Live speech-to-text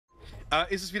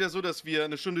Ist es wieder so, dass wir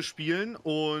eine Stunde spielen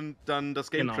und dann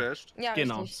das Game crasht? Ja,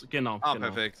 Genau.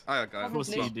 Perfekt. Ah ja, geil. Das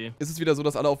ist die Idee. Ist es wieder so,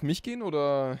 dass alle auf mich gehen,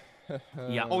 oder?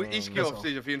 Ja. Oh, ich gehe auf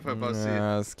dich auf jeden Fall, Basti.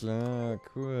 Ja, ist klar,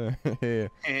 cool.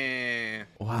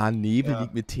 Oha, Nebel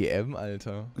liegt mit TM,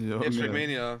 Alter. Ja,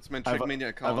 Trackmania. Das ist mein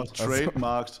Trackmania-Account. Einfach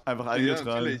trademarked, einfach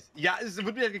eingetragen. Ja, es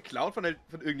wird wieder geklaut von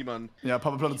irgendjemandem. Ja,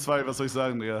 Papa Platte 2, was soll ich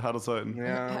sagen, Digga? Harte Zeiten.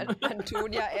 Ja.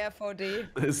 Antonia RVD.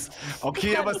 Ist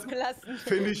okay, aber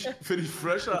finde ich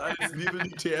fresher als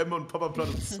Nebel TM und Papa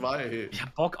Platte 2. Ich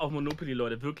hab Bock auf Monopoly,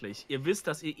 Leute, wirklich. Ihr wisst,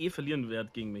 dass ihr verlieren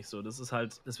werdet gegen mich, so. Das ist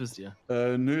halt, das wisst ihr.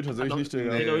 Nö, tatsächlich nicht,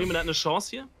 Digga. Jemand hat eine Chance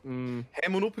hier? Hey,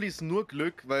 Monopoly ist nur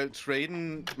Glück, weil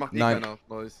Traden macht keiner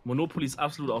Neues. Monopoly ist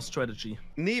absolut auch Strategy.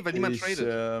 Nee, weil niemand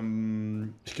tradet.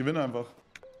 Ich gewinne einfach.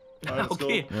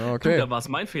 Okay. Ja, okay. Da war es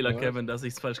mein Fehler, Kevin, dass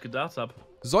ich es falsch gedacht habe.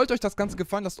 Sollte euch das Ganze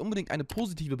gefallen, lasst unbedingt eine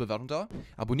positive Bewertung da.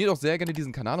 Abonniert auch sehr gerne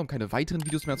diesen Kanal, um keine weiteren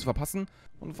Videos mehr zu verpassen.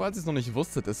 Und falls ihr es noch nicht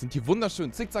wusstet, es sind die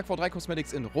wunderschönen Zickzack V3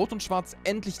 Cosmetics in Rot und Schwarz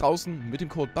endlich draußen. Mit dem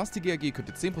Code BASTIGRG könnt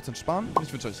ihr 10% sparen. Und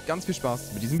ich wünsche euch ganz viel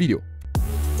Spaß mit diesem Video.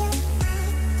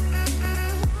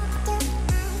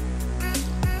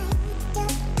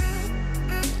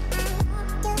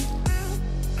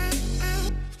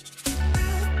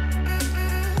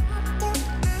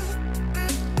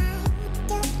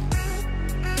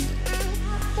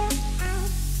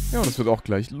 Ja, und es wird auch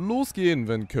gleich losgehen,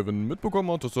 wenn Kevin mitbekommen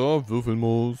hat, dass er würfeln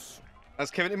muss.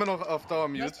 Also Kevin immer noch auf Dauer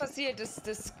mute. Was passiert?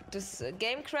 Das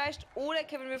Game crasht oder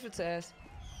Kevin würfelt zuerst?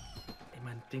 Ey,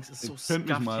 mein Dings ist so Kennt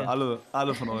mich mal,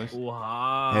 alle von euch.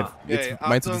 Oha. Hey,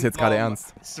 meinst du das jetzt gerade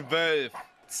ernst? 12.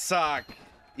 Zack.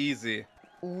 Easy.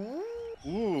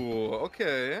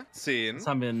 Okay. 10. Jetzt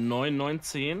haben wir 9, 9,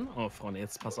 10. Oh, Freunde,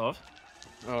 jetzt pass auf.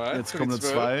 Alright, Jetzt kommt eine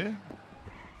 2.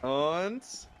 Und...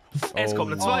 Es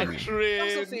kommt eine 2. Noch so viel,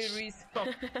 Reese.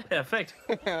 Perfekt.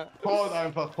 Haut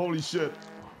einfach, holy shit.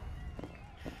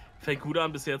 Fängt gut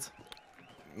an bis jetzt.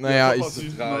 Naja, Ja, ich...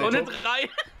 Und eine 3.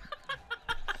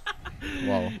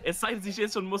 Wow. Es zeichnet sich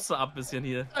jetzt schon ein Muster ab, bisschen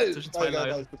hier. Zwischen zwei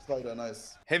Lagen.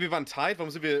 Nice. Hey, wir waren tight.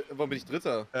 Warum bin ich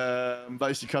Dritter?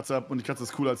 Weil ich die Katze hab und die Katze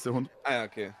ist cooler als der Hund. Ah ja,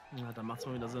 okay. Ja, dann macht's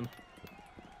mal wieder Sinn.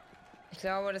 Ich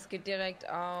glaube, das geht direkt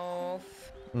auf...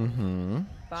 Mhm.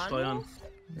 Bahnhof? Steuern.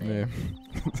 Nee.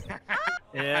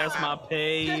 Erstmal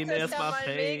Pain, Das ist ja erstmal mal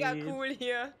Pain. mega cool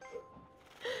hier.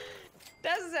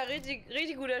 Das ist ja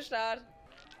richtig guter Start.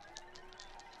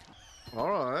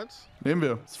 Alright. Nehmen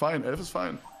wir. Ist fein, 11 ist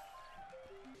fein.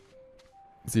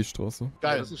 Seestraße.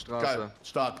 Geil, das ist Straße. geil.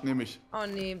 Stark, nehme ich. Oh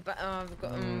nee,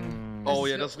 Oh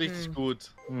ja, das ist richtig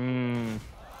gut.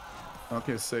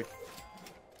 Okay, sick.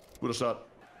 Guter Start.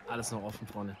 Alles noch offen,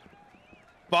 Freunde.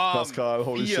 Bam. Pascal,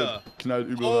 holy 4. shit. Knallt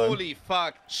übel rein. Holy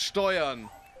fuck. Steuern.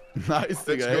 Nice,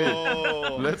 Digga, Let's hey.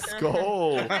 go. Let's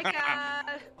go.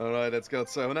 Alright, let's go.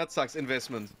 200 Zacks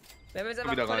Investment. Wir haben jetzt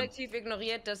aber kollektiv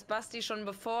ignoriert, dass Basti schon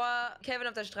bevor Kevin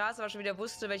auf der Straße war, schon wieder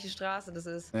wusste, welche Straße das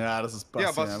ist. Ja, das ist Basti.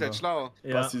 Ja, Basti ist halt schlau.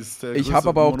 Ja. Basti ist der Ich habe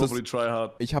aber auch Monopoly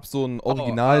Tryhard. Ich habe so ein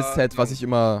Originalset, was ich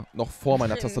immer noch vor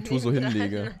meiner Tastatur so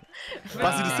hinlege.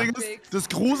 Basti, das Ding ist, das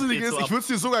Gruselige ist, ich würde es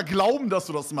dir sogar glauben, dass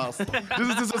du das machst. Das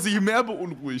ist das, was dich mehr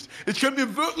beunruhigt. Ich könnte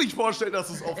mir wirklich vorstellen, dass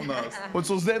du es offen hast. Und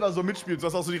so selber so mitspielst. Du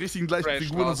hast auch so die richtigen gleichen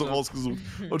Figuren und so rausgesucht.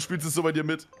 Und spielst es so bei dir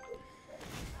mit.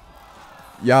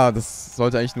 Ja, das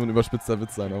sollte eigentlich nur ein überspitzter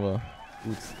Witz sein, aber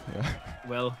gut, ja.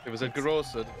 Well. Wir sind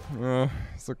geroastet. Ja,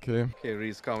 ist okay. Okay,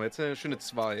 Reese, komm, jetzt eine schöne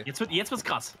 2. Jetzt wird's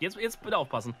krass. Jetzt bitte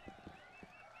aufpassen.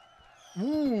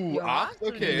 Ja, 8,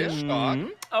 okay, stark.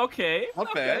 Okay.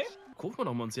 Not bad. Gucken wir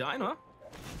doch mal uns hier ein, oder?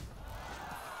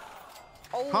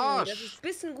 Oh, Harsch. das ist ein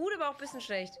bisschen gut, aber auch ein bisschen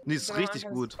schlecht. Nee, ist richtig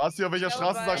gut. Basti, auf welcher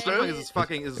Straße sagst du? Ist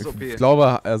es OP. Ich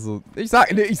glaube, also, ich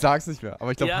sag's nicht mehr,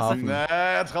 aber ich glaube Ja, Hafen. Nee,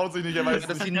 er traut sich nicht, er weiß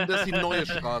Das nicht. ist die neue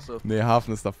Straße. Nee,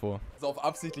 Hafen ist davor. So auf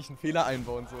absichtlichen Fehler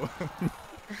einbauen, so.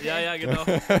 Ja, genau.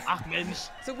 Ach Mensch.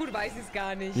 So gut weiß ich es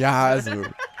gar nicht. Ja, also,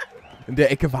 in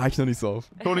der Ecke war ich noch nicht so auf.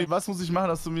 Toni, was muss ich machen,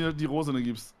 dass du mir die Rosine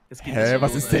gibst? Es geht Hä, nicht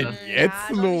was los, ist denn Alter. jetzt doch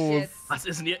nicht los? jetzt. Was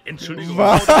ist denn hier? Entschuldigung.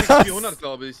 Was? Oh, das ist 400,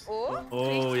 glaube ich.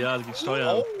 Oh ja, das geht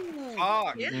Steuern.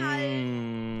 Fuck.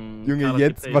 Junge,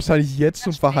 jetzt, wahrscheinlich jetzt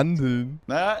schon verhandeln.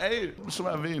 Naja, ey, muss schon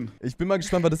mal erwähnen. Ich bin mal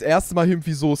gespannt, weil das erste Mal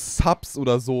irgendwie so Subs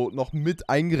oder so noch mit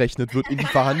eingerechnet wird in die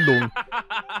Verhandlung.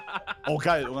 Oh,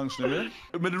 geil, Orangenschnelle.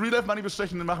 Mit Real Life Money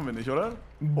bestechen, den machen wir nicht, oder?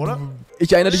 Oder?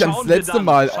 Ich erinnere dich ans Schauen wir letzte dann.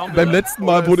 Mal. Schauen wir Beim dann. letzten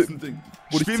Mal wurde ich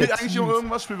Spielen wir eigentlich um zertieft.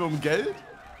 irgendwas? Spielen wir um Geld?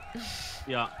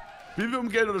 Ja. Spielen wir um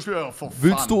Geld oder spielen wir for fun?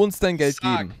 Willst du uns dein Geld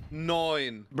Zack, geben?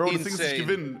 9. Bro, das Ding ist, ich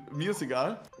gewinne. Mir ist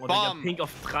egal. Oder ich hab Bam. Pink auf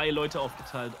 3 Leute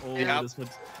aufgeteilt. Oh, Ja. das wird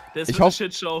Ich eine hoffe-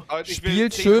 Shitshow.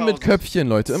 Spielt schön mit Köpfchen,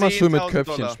 Leute. Immer schön mit 10.000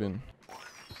 Köpfchen Dollar. spielen.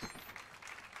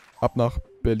 Ab nach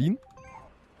Berlin.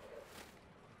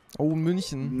 Oh,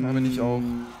 München. Da bin ich auch.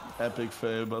 Epic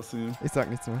Fail, Basti. Ich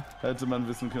sag nichts mehr. Hätte man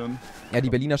wissen können. Ja,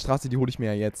 die Berliner Straße, die hole ich mir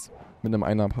ja jetzt. Mit einem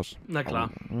Einer-Pasch. Na klar.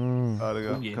 Ah,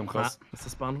 Digga, komm krass. Ist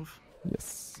das Bahnhof?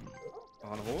 Yes.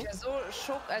 Ich war so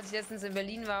schock, als ich letztens in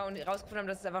Berlin war und rausgefunden habe,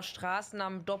 dass es einfach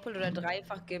Straßennamen doppelt oder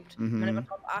dreifach gibt. Man einfach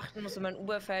darauf achten muss, wenn man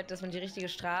Uber fährt, dass man die richtige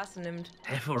Straße nimmt.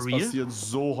 Hä, for Das real? passiert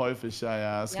so häufig,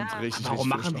 ja. Es gibt richtig, Warum richtig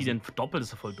machen viele die denn doppelt? Das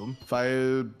ist ja voll dumm.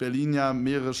 Weil Berlin ja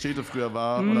mehrere Städte früher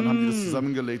war und dann haben die das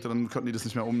zusammengelegt und dann konnten die das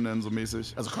nicht mehr umnennen, so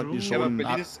mäßig. Also konnten die schon. Ja, aber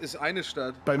Berlin ist eine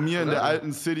Stadt. Bei mir in der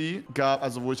alten City,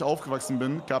 also wo ich aufgewachsen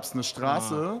bin, gab es eine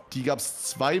Straße, die gab es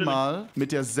zweimal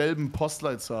mit derselben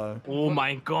Postleitzahl. Oh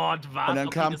mein Gott, was? Und dann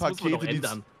kamen das muss man doch Pakete, die.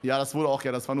 ändern. Ja, das wurde auch,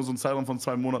 das war nur so ein Zeitraum von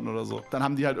 2 Monaten oder so. Dann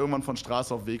haben die halt irgendwann von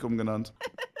Straße auf Weg umgenannt.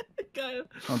 Geil.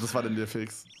 Und das war dann der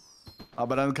Fix.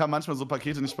 Aber dann kamen manchmal so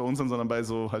Pakete nicht bei uns an, sondern bei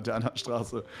so halt der anderen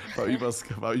Straße.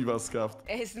 War überscuffed.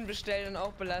 Essen bestellen und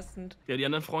auch belastend. Ja, die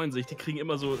anderen freuen sich. Die kriegen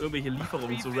immer so irgendwelche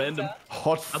Lieferungen, so random.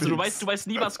 Hotfix. Also du weißt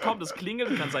nie, was kommt. Es klingelt,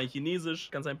 du kannst sein Chinesisch,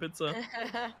 kannst sein Pizza.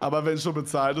 Aber wenn schon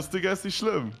bezahlt ist, Digga, ist nicht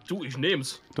schlimm. Du, ich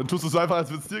nehm's. Dann tust du es einfach, als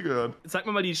würde es dir gehören. Sag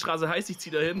mir mal, die Straße heißt, ich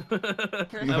zieh da hin.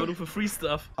 Aber nur für Free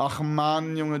Stuff. Ach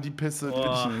man, Junge, die Pisse will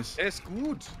ich nicht. Er ist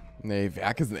gut. Nee,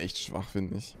 Werke sind echt schwach,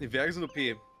 finde ich. Die Werke sind OP.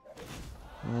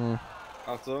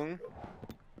 Achtung.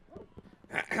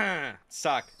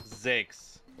 Zack,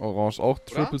 6. Orange auch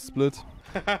Triple Split.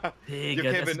 Digga,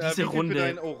 Ja, Kevin, diese wie viel Runde. für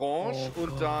dein Orange Oh und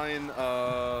Gott. dein,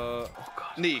 Oh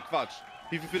Gott. nee, Quatsch.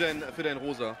 Wie viel für dein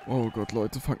Rosa? Oh Gott,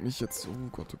 Leute, fangt nicht jetzt. Oh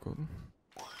Gott, oh Gott.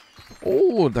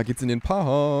 Oh, da geht's in den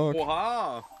Park.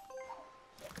 Oha!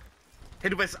 Hey,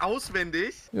 du weißt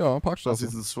auswendig? Ja, Das Parkstraße.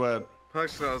 ist ein Sweat.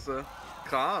 Parkstraße.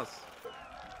 Krass.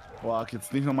 Boah,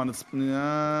 jetzt nicht nochmal eine.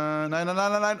 Ja,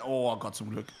 nein. Oh Gott,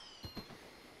 zum Glück.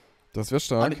 Das wäre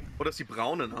stark. Oder ist die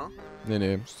braune, ne?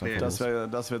 Nee, ist einfach los.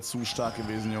 Das wär zu stark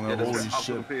gewesen, Junge. das Holy ist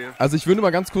absolut shit. OP. Also ich würde mal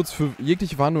ganz kurz für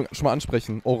jegliche Warnung schon mal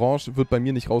ansprechen. Orange wird bei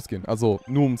mir nicht rausgehen. Also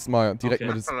nur um es mal direkt Okay.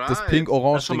 mal das Alright.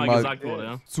 Pink-Orange-Ding mal mal gesagt wurde,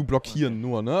 ja. zu blockieren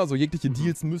nur, ne? Also jegliche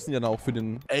Deals müssen ja dann auch für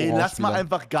den Ey, lass mal Orange-Spieler.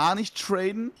 einfach gar nicht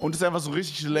traden und es einfach so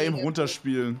richtig lame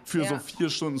runterspielen. Für so 4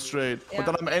 Stunden straight. Ja. Und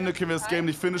dann am Ende können wir das Game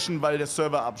nicht finishen, weil der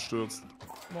Server abstürzt.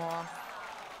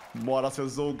 Boah, das wäre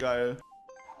so geil.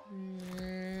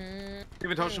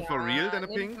 Wir tauschen for real, deine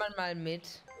nimmt Pink? man mal mit.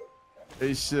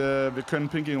 Wir können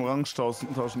Pink gegen Orange tauschen.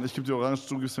 Ich gebe dir Orange,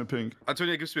 du gibst mir Pink.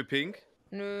 Antonia, gibst du mir Pink?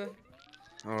 Nö.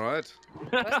 Alright.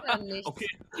 Was dann nicht? Okay.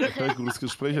 Okay, gutes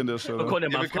Gespräch an der Man Stelle. konnte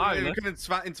ja Ja, mal wir können, fragen, wir ne?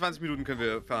 können in 20 Minuten können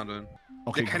wir verhandeln.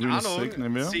 Okay, Ja, keine grünes Ahnung, Stick,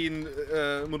 nehmen wir. 10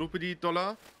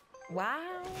 Monopoly-Dollar Wow.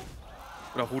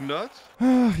 oder 100.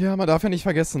 Ach ja, man darf ja nicht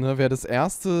vergessen, ne? Wer das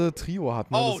erste Trio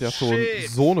hat, ne? Oh, das ist ja schon shit.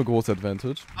 so eine große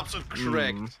Advantage. Absolut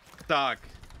cracked. Stark.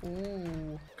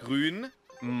 Uh. Grün,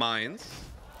 meins.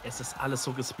 Es ist alles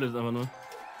so gesplittet, aber nur.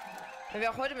 Wenn wir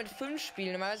auch heute mit 5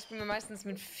 spielen, normalerweise spielen wir meistens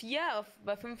mit 4,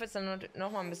 bei 5 wird es dann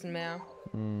noch mal ein bisschen mehr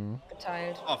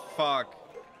geteilt. Oh, fuck.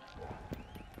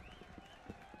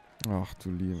 Ach du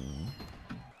Liebe.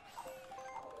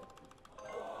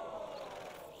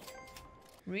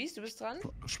 Reese, du bist dran?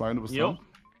 Schwein, du bist Jo. dran.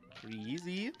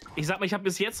 Easy. Ich sag mal, ich habe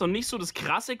bis jetzt noch nicht so das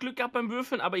krasse Glück gehabt beim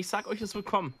Würfeln, aber ich sag euch, es wird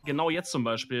kommen. Genau jetzt zum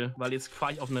Beispiel, weil jetzt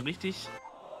fahre ich auf eine richtig...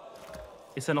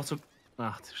 Ist ja noch so...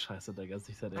 Ach du Scheiße, Digga, ist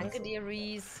nicht der Ernst. Danke dir,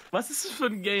 Reese. Was ist das für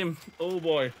ein Game? Oh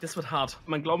boy, das wird hart.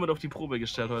 Mein Glauben wird auf die Probe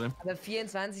gestellt heute. Aber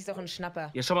 24 ist doch ein Schnapper.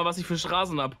 Ja, schau mal, was ich für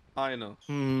Straßen hab. Eine.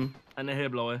 Eine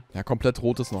hellblaue. Ja, komplett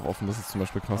rot ist noch offen. Das ist zum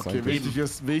Beispiel krass Okay, eigentlich. wichtig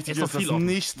ist, Ist noch dass viel offen.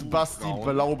 nicht Basti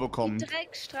blau bekommt.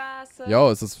 Dreckstraße. Ja,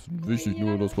 es ist wichtig,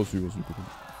 nur das passiert.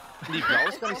 Die Blau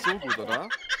ist gar nicht so gut, oder?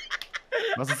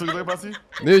 Was hast du gesagt, Basti?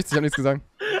 Nichts, ich hab nichts gesagt.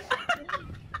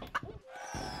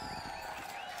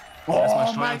 Erstmal Oh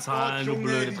Steuern mein zahlen, Gott, du Junge,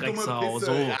 blöde die dumme Drecksau. Pisse.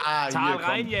 So, Ja, zahl hier, komm.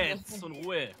 rein jetzt und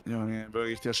Ruhe. Junge,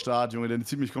 wirklich, der Staat, Junge, der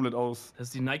zieht mich komplett aus. Das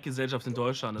ist die Nike-Gesellschaft in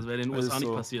Deutschland. Das wäre in den Ist USA nicht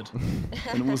so. passiert.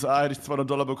 In den USA hätte ich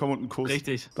 $200 bekommen und einen Kuss.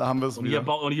 Richtig. Da haben wir es Und hier,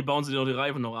 wieder. und hier bauen sie doch die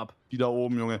Reifen noch ab. Die da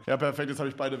oben, Junge. Ja, perfekt, jetzt habe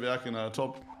ich beide Werke, na,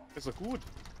 top. Ist doch gut.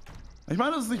 Ich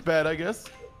meine, das ist nicht bad, I guess.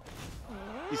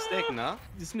 Die stacken, ne?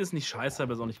 Die sind jetzt nicht scheiße,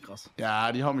 aber ist auch nicht krass.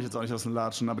 Ja, die hauen mich jetzt auch nicht aus den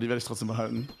Latschen, aber die werde ich trotzdem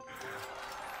behalten.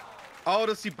 Oh,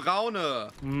 das ist die braune.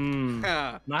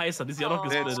 Ja. Nice, das ist ja auch noch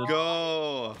Let's gesplittet.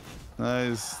 go.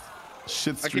 Nice. Okay,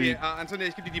 Shitstream. Antonia,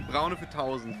 ich gebe dir die braune für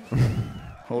 1000.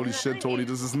 Holy shit, Toni,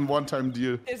 das ist ein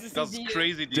One-Time-Deal. Es ist Das ein ist Deal.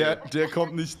 crazy, Deal. Der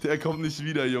kommt nicht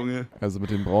wieder, Junge. Also mit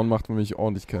dem Braun macht man mich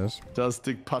ordentlich Cash. Da ist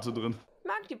dick Patte drin. Ich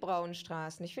mag die braunen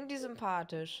Straßen. Ich finde die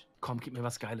sympathisch. Komm, gib mir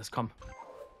was Geiles, komm.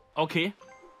 Okay.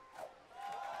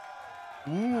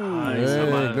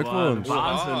 Hey, Glückwunsch.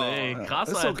 Wahnsinn, ey. Krass,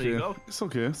 Ist Alter. okay. Ist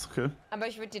okay, ist okay. Aber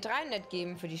ich würde dir 300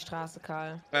 geben für die Straße,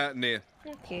 Karl. Nee.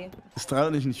 Okay. Ist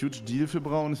 300 nicht ein huge Deal für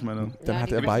Braun? Ich meine... Dann Ja, hat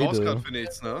die er gebe ich Raus beide. grad für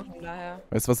nichts, ne? Von daher.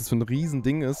 Weißt du, was das für ein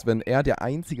Riesending ist, wenn er der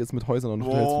Einzige ist mit Häusern und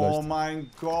Hotels Oh vielleicht?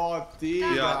 mein Gott,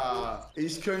 Digga. Ja.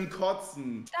 Ich könnte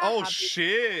kotzen. Da Oh hab ich-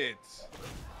 shit.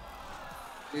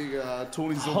 Digga,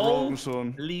 Toni so broken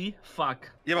schon. Holy fuck.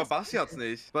 Ja, aber Basti hat's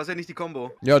nicht. War ja nicht die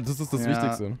Combo. Ja, das ist das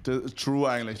Wichtigste. True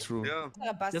eigentlich, true. Ja.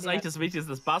 Ja, Basti Das ist eigentlich das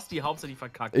Wichtigste, dass Basti hauptsächlich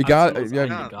verkackt. Egal, Alles andere ist ja.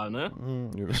 eigentlich egal,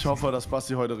 ne? Ich hoffe, dass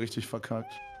Basti heute richtig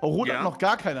verkackt. Oh, Rot Ja. hat noch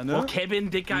gar keiner, ne? Oh, Kevin,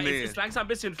 Dicker, Nee. jetzt ist langsam ein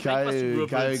bisschen frech, was du Geil,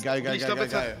 würfelst. geil, Und geil, ich geil, glaube,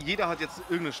 geil, geil. jeder hat jetzt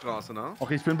irgendeine Straße, ne?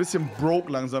 Okay, ich bin ein bisschen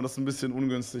broke langsam, das ist ein bisschen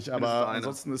ungünstig, aber eine.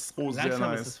 ansonsten ist Rot sehr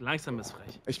Langsam, nice. langsam ist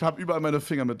frech. Ich hab überall meine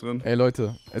Finger mit drin. Ey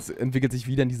Leute, es entwickelt sich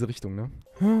wieder in diese Richtung, ne?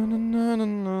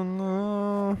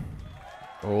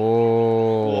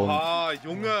 Oh. Oha,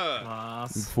 Junge.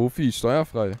 Was? Fofi,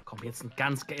 steuerfrei. Komm, jetzt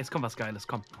kommt was Geiles,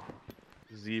 komm.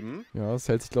 7. Ja, das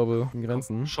hält sich, glaube ich, in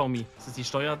Grenzen. Show me. Ist das die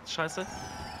Steuerscheiße?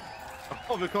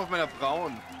 Oh, willkommen auf meiner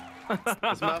Braun.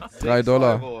 Das macht 3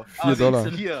 Dollar. Euro. 4 Dollar.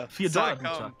 Hier. 4 Zack,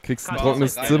 Dollar, komm. Kriegst ein Krass.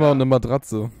 trockenes Rein, Zimmer ja. und eine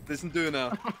Matratze. Das ist ein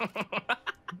Döner.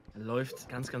 Läuft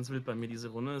ganz, ganz wild bei mir diese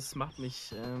Runde. Es macht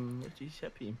mich richtig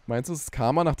happy. Meinst du, es ist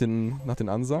Karma nach den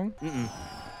Ansagen? Mhm.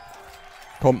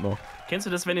 Kommt noch. Kennst du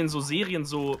das, wenn in so Serien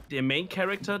so der Main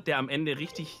Character, der am Ende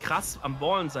richtig krass am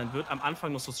Ballen sein wird, am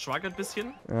Anfang noch so struggelt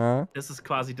bisschen? Ja. Das ist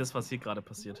quasi das, was hier gerade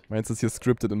passiert. Meinst du, es ist hier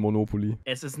scripted in Monopoly?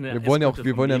 Es ist eine. Wir wollen ja auch, es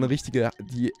wir kommt wollen ja von eine dem. richtige,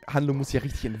 die Handlung muss ja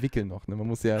richtig entwickeln noch, ne? Man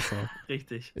muss ja erstmal.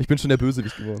 Richtig. Ich bin schon der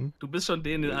Bösewicht geworden. Du bist schon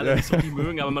den alle nicht so die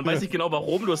mögen, aber man weiß nicht genau,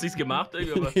 warum du hast nichts gemacht.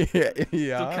 irgendwie, Aber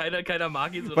ja. so keiner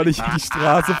mag ihn so. Weil ich die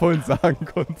Straße vorhin sagen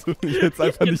konnte. Ich hätte es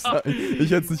einfach nicht Genau. sagen.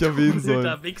 Ich hätte es nicht erwähnen sollen.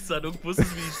 Der Wichser, du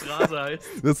wusstest, wie die Straße heißt.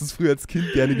 Du hast es früher als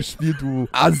Kind gerne gespielt, du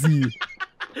Assi.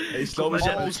 Ich glaube, ich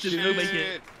Der habe hat bestimmt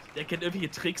der kennt irgendwelche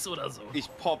Tricks oder so. Ich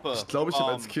poppe. ich habe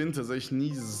als Kind tatsächlich nie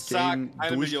dieses Zack, Game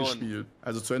 1 Million. durchgespielt.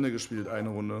 Also zu Ende gespielt, eine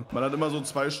Runde. Man hat immer so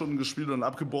 2 Stunden gespielt und dann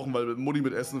abgebrochen, weil Mutti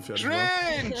mit Essen fertig war.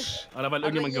 Strange! Oder weil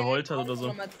irgendjemand geheult hat oder so.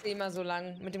 Nochmal 10-mal so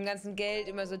lang. Mit dem ganzen Geld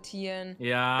immer sortieren.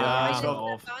 Ja, ich ich war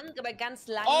drauf. Bank, aber ganz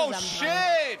langsam. Oh dran.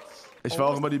 shit! Ich war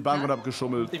auch immer die Bank und hab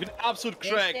geschummelt. Ich bin absolut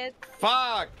Echt cracked. jetzt?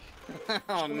 Fuck!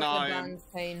 Oh Ohne nein. Bank,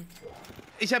 Pain.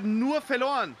 Ich habe nur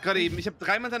verloren. Gerade eben. Ich habe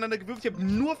 3-mal hintereinander gewürfelt. Ich habe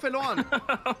nur verloren.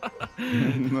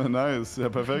 Na, nice, ja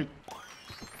perfekt.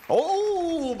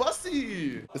 Oh,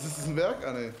 Basti! Es ist ein Werk,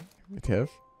 Anne. Kev?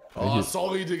 Oh,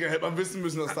 sorry, Digga, hätte man wissen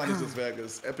müssen, dass da nicht das Werk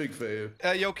ist. Epic Fail.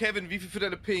 Yo, Kevin, wie viel für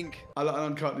deine Pink? Alle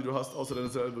anderen Karten, die du hast, außer deine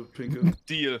selbe pinke.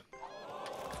 Deal.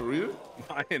 For real?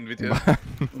 Nein, bitte.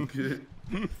 Okay.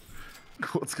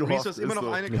 Kurz Reese, gehofft, du hast immer noch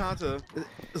so. eine Karte.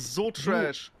 So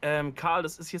trash. Karl,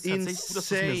 das ist jetzt tatsächlich gut, dass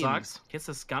du es mir Insane. sagst. Hättest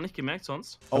du das gar nicht gemerkt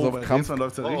sonst? Oh, Also auf bei Krampf- Krampf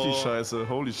läuft ja richtig Oh. scheiße.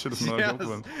 Holy shit, ist mir noch Ja, nicht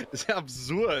aufgefallen. ist ja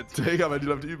absurd. Digga, weil die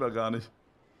läuft über gar nicht.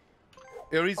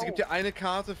 Ja, Reese, gibt dir eine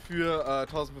Karte für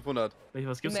 1500.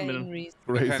 Was gibst du mir Main denn? Reason.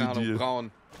 Crazy Keine Ahnung, Deal.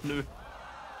 braun. Nö.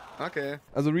 Okay.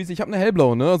 Also Reese, ich habe eine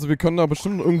hellblaue, ne? Also wir können da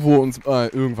bestimmt irgendwo uns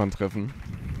irgendwann treffen.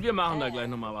 Wir machen da gleich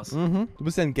nochmal was. Mhm. Du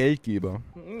bist ja ein Geldgeber.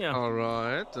 Ja.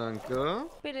 Alright, danke.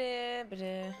 Bitte,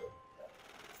 bitte.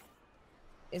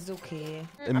 Ist okay.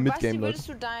 Im Basti, Midgame, würdest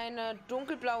du deine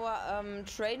dunkelblaue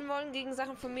traden wollen gegen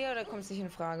Sachen von mir oder kommt es nicht in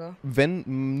Frage?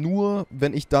 Wenn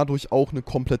ich dadurch auch eine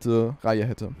komplette Reihe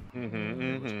hätte.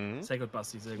 Sehr gut,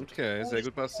 Basti, sehr gut. Okay, sehr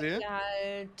gut, Basti. Ich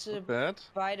halt Not bad.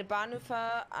 beide Bahnhöfe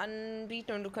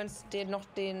anbieten und du könntest dir noch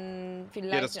den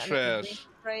vielleicht Ja, das ist den anderen Trash.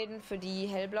 traden für die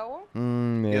hellblaue.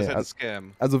 Nee, Ja, ist halt ein also,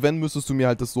 Scam. also wenn, müsstest du mir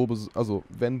halt das so... Also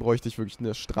wenn, bräuchte ich wirklich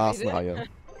eine Straßenreihe.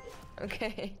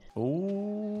 Okay.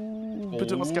 Oh,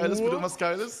 bitte was Geiles, bitte was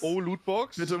Geiles. Oh,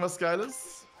 Lootbox. Bitte was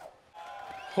Geiles.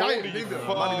 Holy nehmen wir.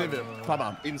 fuck. Money nehmen wir.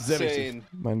 Papa, sehr wichtig. Insane.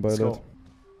 Mein Let's Beileid. go.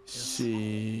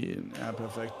 Schön. Ja,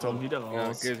 perfekt. Komm Top. wieder Ja,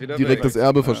 raus. geht wieder Direkt weg. das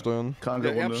Erbe versteuern. Kranke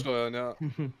Der Runde. Erbsteuern, ja.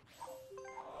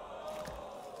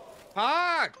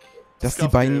 Fuck! Dass die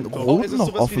Scuff beiden Game. Roten Es ist noch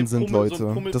sowas wie offen eine sind, Pummel- so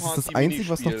ein Leute. Pummelparty- Das ist das Einzige,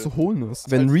 was noch Minispiel. zu holen ist.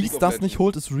 ist Wenn halt Reese League of das nicht Legends.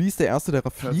 holt, ist Reese der Erste, der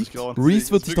Hört sich fliegt. grau an.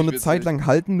 Reese wird Ist sich noch eine wirklich Zeit witzig. lang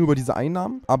halten, nur über diese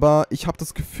Einnahmen. Aber ich habe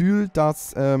das Gefühl,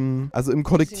 dass, also im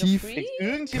Kollektiv, Ist sie noch free?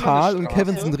 Irgendjemand Karl eine und Straße?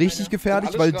 Kevin sind richtig gefährlich,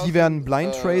 Alle weil die Straßen, werden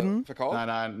blind traden. Verkauft?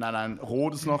 Nein.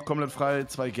 Rot ist noch komplett frei.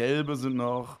 2 gelbe sind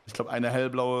noch. Ich glaube, eine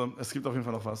hellblaue. Es gibt auf jeden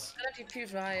Fall noch was. Relativ viel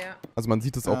frei, ja. Also man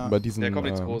sieht es auch Ja. bei diesen Ja, kommt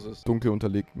nichts Großes. dunkel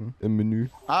unterlegten im Menü.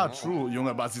 Ah, true.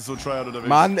 Junge, Basti ist so tryhard unterwegs.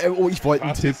 Mann, oh, ich wollte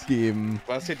einen Was Tipp ist- geben.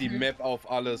 Du hast ja die Map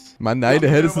auf alles. Mann, nein, der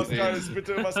hätte es... was Geiles,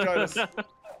 bitte was Geiles.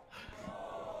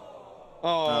 Oh,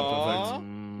 Ja, perfekt.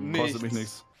 nichts. Kostet mich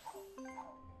nichts.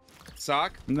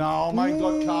 Zack. Oh mein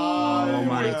Gott, Karl. Oh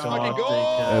mein Gott,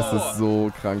 Digga. Es ist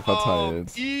so krank verteilt.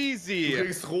 Du Easy.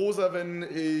 kriegst rosa, wenn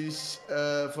ich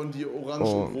von dir orange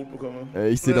und rot bekomme.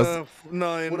 Ich sehe das.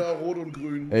 Nein. Oder rot und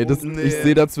grün. Ey, ich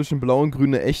sehe da zwischen blau und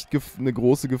grün eine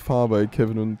große Gefahr bei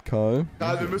Kevin und Karl.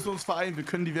 Karl, wir müssen uns vereinen. Wir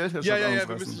können die Weltherrschaft Ja,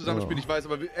 wir müssen zusammenspielen. Ich weiß,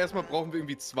 aber erstmal brauchen wir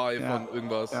irgendwie 2 von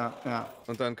irgendwas. Ja.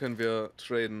 Und dann können wir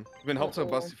traden. Wenn Hauptsache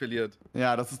Basti verliert.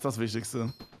 Ja, das ist das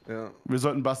Wichtigste. Ja. Wir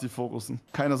sollten Basti fokussen.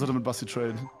 Keiner sollte mit Basti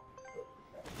traden.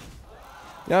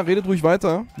 Ja, redet ruhig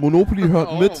weiter. Monopoly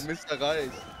hört mit. Mr. Reich.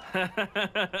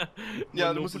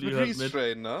 Ja, du musst mit Reese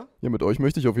traden, ne? Ja, mit euch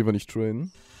möchte ich auf jeden Fall nicht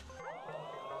traden.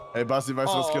 Ey, Basti,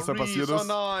 weißt du, was gestern passiert ist? Oh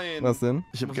nein. Was denn?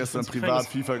 Ich habe gestern privat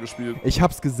FIFA gespielt. Ich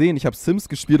hab's gesehen, ich hab Sims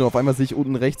gespielt und auf einmal sehe ich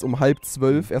unten rechts um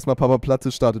 11:30 erstmal Papa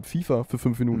Platte startet FIFA für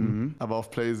 5 Minuten. Aber auf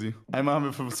Playsee. Einmal haben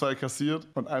wir 5-2 kassiert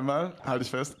und einmal, halte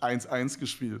ich fest, 1-1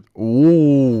 gespielt.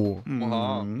 Oh.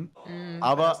 Oha.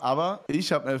 Aber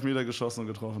ich habe 11 Meter geschossen und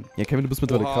getroffen. Ja, Kevin, du bist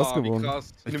mittlerweile krass Wie geworden.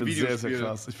 krass. Ich bin sehr, sehr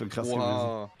krass. Ich bin krass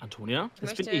gewesen. Antonia,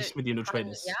 das bin ich, mit dem du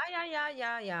tradest.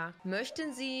 Ja.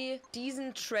 Möchten Sie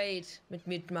diesen Trade mit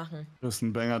mitmachen? Das ist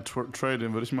ein Banger-Trade,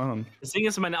 den würde ich machen. Das Ding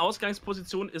ist, meine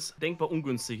Ausgangsposition ist denkbar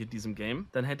ungünstig in diesem Game.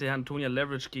 Dann hätte Herr Antonia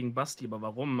Leverage gegen Basti, aber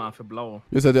warum mal für Blau?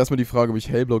 Jetzt halt erstmal die Frage, ob ich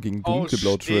hellblau gegen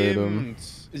dunkelblau trade.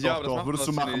 Ja, doch, würdest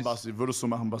du machen, Basti. Würdest du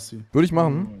machen, Basti. Würde ich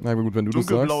machen? Na gut, wenn du das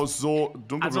sagst.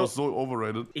 Dunkelblau ist so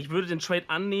overrated. Ich würde den Trade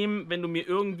annehmen, wenn du mir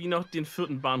irgendwie noch den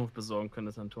 4. Bahnhof besorgen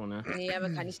könntest, Antonia. Nee,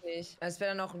 aber kann ich nicht. Das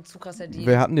wäre dann auch ein zu krasser Deal.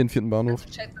 Wer hat denn den 4. Bahnhof?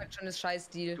 Der Chat sagt schon, ist scheiß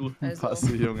Deal. Du.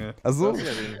 Basti, Junge. Achso?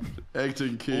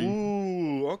 Acting King.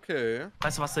 Okay.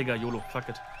 Weißt du was, Digga? YOLO, fuck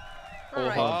it.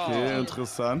 Oha. Okay,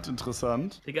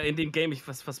 interessant. Digga, in dem Game,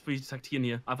 was will ich taktieren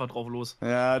hier? Einfach drauf los.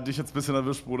 Ja, dich jetzt ein bisschen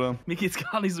erwischt, Bruder. Mir geht's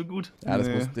gar nicht so gut. Ja,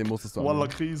 den musstest du Wallah, auch.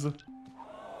 Krise.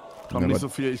 Komm, nicht so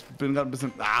viel. Ich bin gerade ein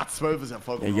bisschen... 12 ist ja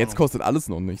voll gut. Ja, jetzt kostet alles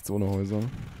noch nichts ohne Häuser.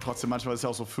 Trotzdem, manchmal ist es ja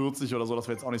auch so 40 oder so. Das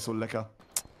wäre jetzt auch nicht so lecker.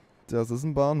 Das ist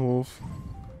ein Bahnhof.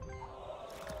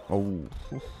 Oh.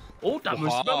 Oh, da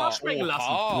müssen wir mal springen lassen.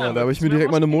 Ja, da habe ich mir direkt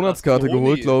mal eine Monatskarte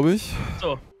geholt, glaube ich.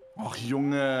 So. Ach,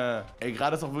 Junge. Ey,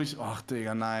 gerade ist auch wirklich... Ach,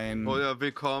 Digga, nein. Oh ja,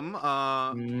 willkommen.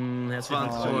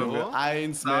 20 Euro.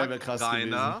 Eins mehr wäre krass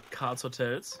gewesen. Cards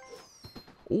Hotels.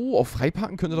 Oh, auf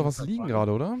Freiparken könnte doch was liegen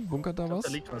gerade, oder? Bunkert da was?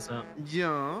 Da liegt was, ja.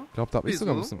 Ja. Ich glaube, da habe ich Wieso?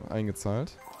 sogar ein bisschen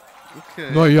eingezahlt.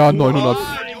 Okay. Naja, 900.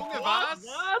 Junge,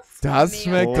 was? Das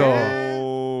schmeckt doch.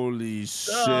 Holy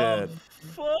shit.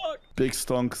 Fuck. Big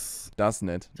Stonks. Das ist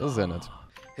nett. Das ist sehr nett.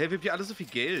 Hey, wir haben hier alle so viel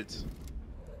Geld.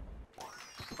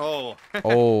 Oh.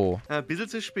 Oh. Ein bisschen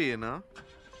zu spät, ne?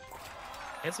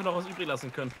 Hättest du noch was übrig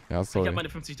lassen können. Ja, Ich sorry. habe meine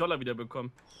 $50 wieder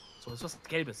bekommen. So, das ist was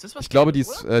Gelbes. Das ist was Ich glaube, die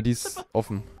Gelbes, oder? ist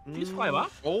offen. Die ist frei, wa?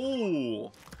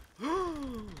 Oh.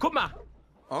 Guck mal.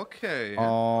 Okay.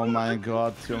 Oh mein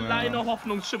Gott, Junge. Kleiner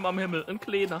Hoffnungsschimmer am Himmel. Ein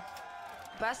kleiner.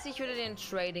 Basti, ich würde dir ein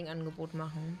Trading-Angebot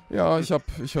machen. Ja, ich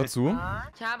höre zu.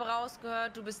 Ich habe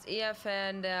rausgehört, du bist eher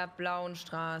Fan der blauen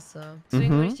Straße.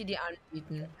 Deswegen würde ich dir die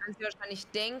anbieten. Kannst dir wahrscheinlich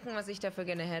denken, was ich dafür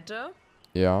gerne hätte.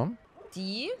 Ja.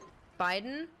 Die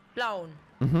beiden blauen.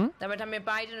 Damit haben wir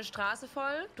beide eine Straße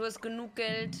voll. Du hast genug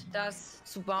Geld, das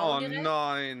zu bauen. Oh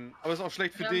nein. Aber ist auch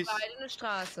schlecht für Wir dich. haben beide eine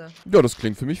Straße. Ja, das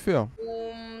klingt für mich fair.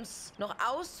 Um's noch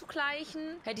auszugleichen,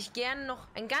 hätte ich gerne noch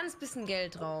ein ganz bisschen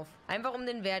Geld drauf. Einfach um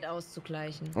den Wert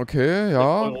auszugleichen. Okay,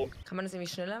 ja. Kann man das nämlich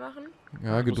schneller machen?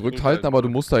 Ja, gedrückt halten, aber du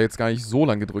musst da jetzt gar nicht so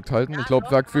lang gedrückt halten. Ich glaube,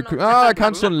 er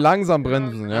kann schon langsam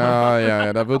bremsen.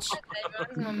 Ja, da wird's...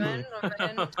 Moment.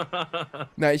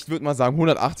 Na, ich würde mal sagen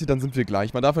 180, dann sind wir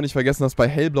gleich. Man darf ja nicht vergessen, dass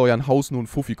bei Hellblau ja ein Haus nur ein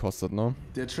Fuffi kostet, ne?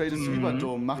 Der Trade ist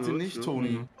überdumm. Mach den nicht,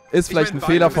 Toni. Ist vielleicht ein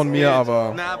Fehler von mir,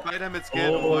 aber... Na, beide haben jetzt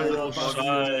Geld.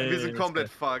 Wir sind komplett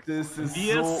fucked. Das ist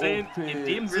Wir so sind OP. in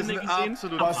dem Wir Sinne sind gesehen.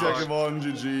 absolut Basti hat fucked. gewonnen,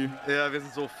 GG. Ja, wir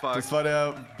sind so fucked. Das war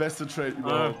der beste Trade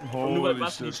überhaupt. Und nur weil Holy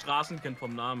Basti die shit. Straßen kennt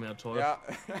vom Namen her, toll. Ja,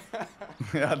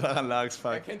 daran lag's,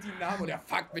 fuck. kennt die Namen und er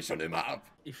fuckt mich schon immer ab.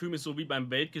 Ich fühle mich so wie beim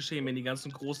Weltgeschehen, wenn die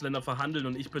ganzen Großländer verhandeln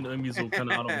und ich bin irgendwie so,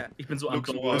 keine Ahnung, ich bin so am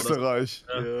Dauer. Österreich.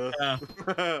 Ja.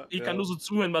 Ich kann nur so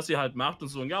zuhören, was ihr halt macht und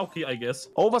so, ja, okay, I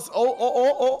guess. Oh, was?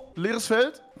 Oh. Leeres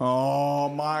Feld?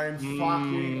 Oh, mein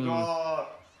fucking Gott.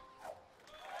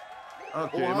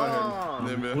 Okay, immerhin.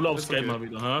 Nehmen wir. Urlaubsgeld Ist mal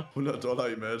wieder, ha?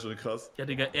 $100 Imagine, krass. Ja,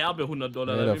 Digga, Erbe $100. Ja, da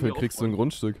dafür werden wir kriegst du ein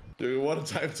Grundstück. Dude, what a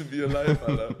time to be alive,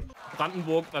 Alter.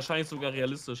 Brandenburg wahrscheinlich sogar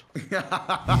realistisch.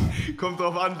 Kommt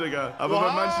drauf an, Digga. Aber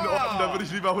bei manchen Orten, da würde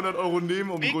ich lieber 100 Euro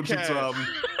nehmen, um ein Grundstück zu haben.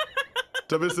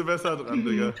 Da bist du besser dran,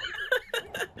 Digga.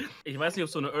 Ich weiß nicht, ob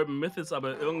es so eine Urban Myth ist,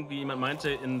 aber irgendwie jemand meinte,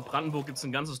 in Brandenburg gibt es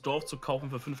ein ganzes Dorf zu kaufen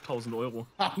für 5.000 €.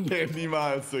 Ach nee,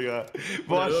 niemals, Digga.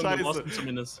 Boah, scheiße.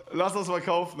 Zumindest. Lass das mal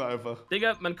kaufen einfach.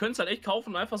 Digga, man könnte es halt echt kaufen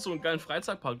und einfach so einen geilen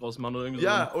Freizeitpark draus machen oder irgendwie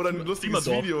Ja, so. oder ein lustiges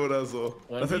Video oder so.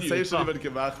 Oder das hätte Video, safe schon jemand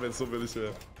gemacht, wenn es so billig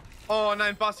wäre. Oh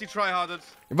nein, Basti tryhardet.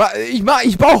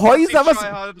 Ich baue Häuser, was?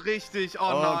 Tryhardet richtig,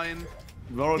 oh nein.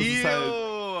 Bro, das ist halt.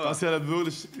 Das ist ja dann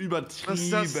wirklich Was ist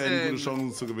übertrieben das denn? gute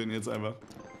Chancen zu gewinnen jetzt einfach.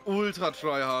 Ultra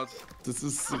tryhard. Das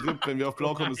ist RIP, wenn wir auf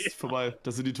Blau kommen, ist es vorbei.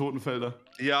 Das sind die toten Felder.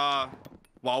 Ja.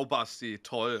 Wow, Basti,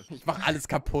 toll. Ich mach alles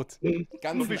kaputt.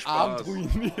 Ganz viel viel Abend Spaß.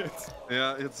 ruiniert.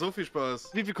 Ja, jetzt so viel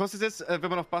Spaß. Wie viel kostet es jetzt, wenn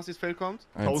man auf Bastis Feld kommt?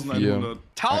 1100.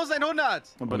 1100!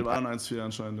 Und bei dem anderen 1,4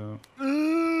 anscheinend, ja.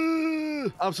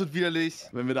 Absolut widerlich.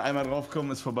 Wenn wir da einmal drauf kommen,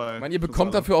 ist vorbei. Ich meine, ihr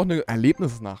bekommt dafür auch eine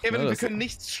Erlebnisnacht. Kevin, ne? wir können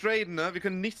nichts traden, ne? Wir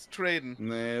können nichts traden.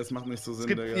 Nee, es macht nicht so Sinn,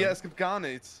 Digga. Ja, es gibt gar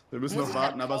nichts. Wir müssen noch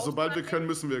warten, aber sobald wir können,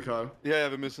 müssen wir, Karl. Ja, ja,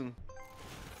 wir müssen.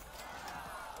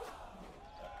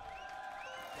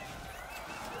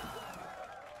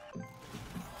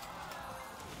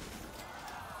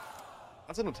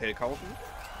 Kannst du ein Hotel kaufen?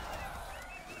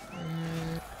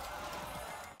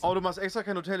 Oh, du machst extra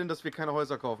kein Hotel, in das wir keine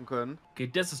Häuser kaufen können. Okay,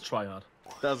 das ist tryhard.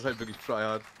 Das ist halt wirklich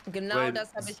tryhard. Genau Weil-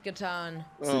 das habe ich getan.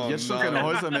 Sind jetzt schon keine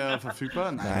Häuser mehr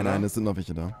verfügbar? Nein, es sind noch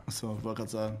welche da. Achso, ich wollte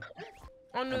gerade sagen.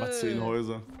 Oh nö. Aber 10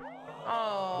 Häuser.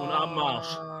 Oh. Und am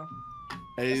Marsch.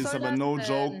 Ey, ist soll aber das no denn?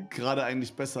 joke gerade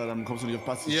eigentlich besser, dann kommst du nicht auf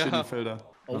Bastis Ja. Felder.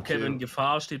 Oh, Okay. Kevin,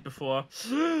 Gefahr steht bevor.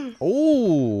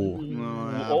 Oh,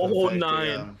 Oh, perfekt, nein.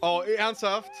 Digga. Oh,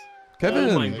 ernsthaft? Oh mein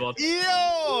Kevin, Gott. Yo!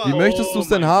 wie möchtest du es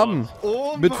denn mein haben?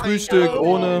 Oh Mit mein Frühstück, Gott.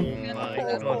 ohne... Oh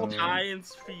mein Gott.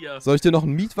 1,4. Soll ich dir noch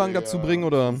einen Mietwagen dazu bringen,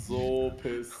 oder? So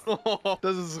piss.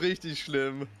 Das ist richtig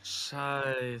schlimm.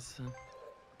 Scheiße.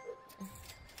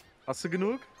 Hast du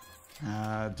genug?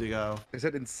 Ja, Digga, Es ist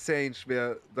halt insane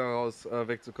schwer, daraus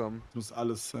wegzukommen. das muss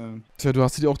alles sein. Tja, du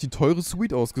hast dir auch die teure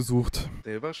Suite ausgesucht.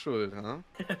 Selber schuld, ha?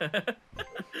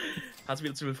 Hast du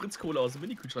wieder zu viel Fritzkohle aus dem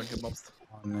Mini-Kühlschrank gemobst?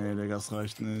 Oh, nee, Digga, das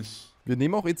reicht nicht. Wir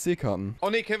nehmen auch EC-Karten. Oh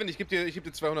nee, Kevin, ich geb dir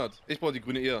 200. Ich brauche die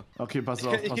grüne eher. Okay, pass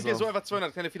auf, Ich pass geb dir so auf. einfach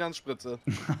 200, keine Finanzspritze.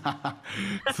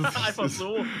 Einfach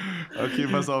so. Okay,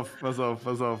 pass auf.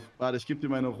 Warte, ich geb dir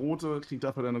meine rote, krieg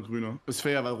dafür deine grüne. Ist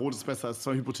fair, weil rot ist besser. Ist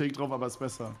zwar Hypothek drauf, aber ist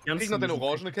besser. Krieg ich noch deine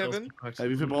Orangene, Kevin? Ey,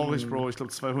 wie viel brauche ich, Bro? Ich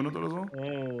glaube 200 oder so?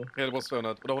 Oh. Ja, du brauchst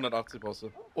 200. Oder 180 brauchst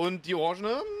du. Und die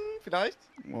Orangene? Vielleicht?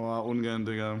 Boah, ungern,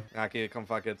 Digga. Ja, okay, komm,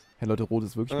 fuck it. Hey Leute, Rot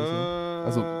ist wirklich besser.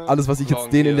 Also, alles, was ich jetzt Long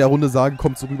denen in hier. der Runde sage,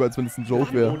 kommt so rüber, als wenn es ein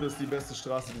Joke wäre. Rot ist die beste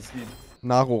Straße, die es gibt.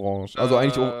 Nach Orange. Also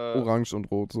eigentlich Orange und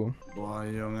Rot so. Boah,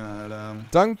 Junge, Alter.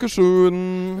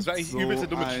 Dankeschön. Das war eigentlich So übelste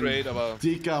dumme ein Trade, aber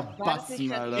Dicker War das nicht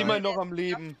Batzen, Alter. immer noch am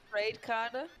Leben. Trade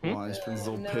gerade? Boah, ich bin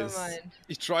so pissed.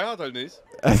 Ich tryhard halt nicht.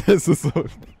 Es ist so.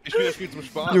 Ich spiele das Spiel zum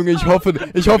Spaß. Junge, ich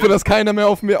hoffe, dass keiner mehr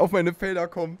auf meine Felder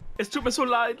kommt. Es tut mir so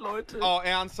leid, Leute. Oh,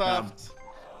 ernsthaft?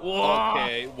 Wow.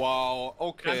 Okay, wow, Ganz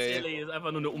okay. ehrlich, ist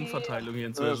einfach nur eine Umverteilung hier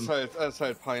Das inzwischen. ist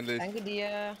halt peinlich. Danke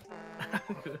dir.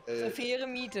 Für faire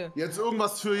Miete. Jetzt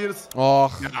irgendwas für jedes...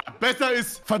 Och, Besser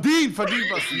ist verdient was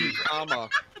nie. Karma.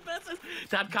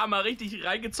 Da hat Karma richtig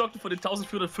reingezockt und von den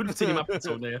 1415 ihm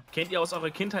abgezogen, ey. Kennt ihr aus eurer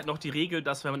Kindheit noch die Regel,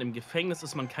 dass wenn man im Gefängnis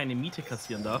ist, man keine Miete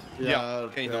kassieren darf? Ja,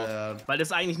 kenn ich noch. ja. Weil das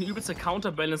ist eigentlich eine übelste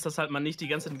Counterbalance, dass halt man nicht die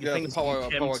ganze Zeit im Ja, Gefängnis Power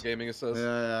campt. Gaming ist das.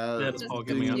 Ja, das Power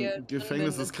Gaming, ja.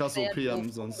 Gefängnis ist krass OP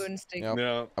ansonsten. Günstig. ja.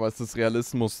 Ja. Aber es ist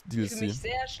Realismus, Ich fühle mich DLC.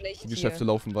 sehr schlecht Die Geschäfte hier.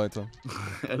 laufen weiter.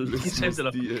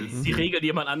 Die Regel, die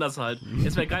jemand anders halt.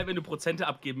 Es wäre geil, wenn du Prozente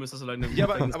abgeben müsstest, solange du im Ja,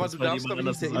 aber Gefängnis du bist, weil darfst jemand doch nicht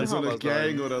anders der ist. Also eine Inhaber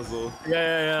sein. Gang oder so.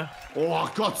 Ja. Oh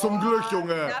Gott, zum Glück,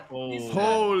 Junge. Ja, Oh. Kiste.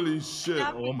 Holy shit.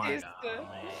 Ja, Oh mein Kiste.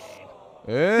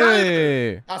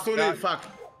 Hey! Achso, nee, fuck.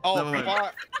 Oh, Nevermind.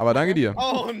 fuck. Aber danke dir.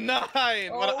 Oh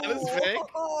nein! War das alles weg?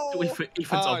 Du, ich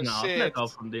find's auch eine Art shit. nett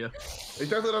auch von dir. Ich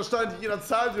dachte, da stand, jeder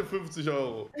zahlt dir 50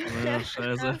 Euro. Ja,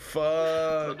 scheiße.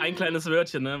 Fuck. Ein kleines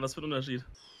Wörtchen, ne? Was für ein Unterschied.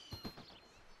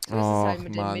 Das ist halt Och,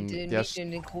 mit Mann. den Der Mieten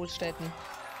in den Großstädten.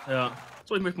 Ja.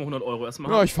 So, ich möchte mal 100 Euro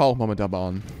erstmal Ja, haben. ich fahre auch mal mit der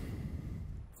Bahn.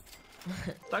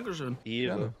 Dankeschön.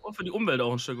 Ehre. Und für die Umwelt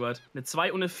auch ein Stück weit. Eine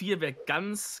 2 und eine 4 wäre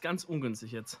ganz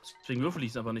ungünstig jetzt. Deswegen würfel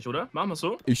ich es einfach nicht, oder? Machen wir es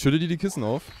so? Ich schütte dir die Kissen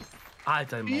auf.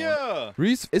 Alter, Mann. Hier!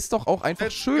 Reese ist doch auch einfach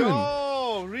Let's schön.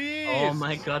 go! Reese! Oh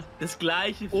mein Gott, das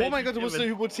gleiche. Oh Feld mein wie Gott, du musst Kevin.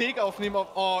 eine Hypothek aufnehmen auf...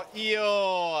 Oh,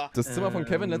 ew! Das Zimmer von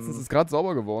Kevin letztens ist gerade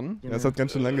sauber geworden. Ja, es hat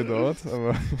ganz schön lang gedauert,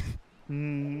 aber...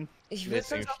 Ich würde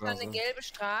sonst auch mal eine gelbe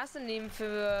Straße nehmen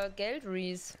für Geld,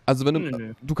 Reese. Also wenn du...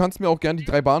 Nö. Du kannst mir auch gerne die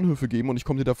 3 Bahnhöfe geben und ich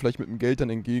komme dir da vielleicht mit dem Geld dann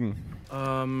entgegen.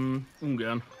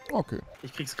 Ungern. Okay.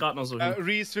 Ich krieg's gerade noch so hin.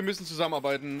 Reese, wir müssen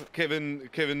zusammenarbeiten.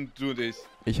 Kevin, du und ich.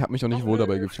 Ich habe mich auch nicht wohl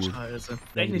dabei gefühlt. Scheiße.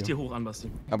 Rechne ich dir hoch an, Basti.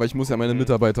 Aber ich muss ja meine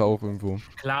Mitarbeiter auch irgendwo.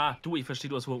 Klar, du, ich verstehe,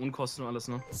 du hast hohe Unkosten und alles,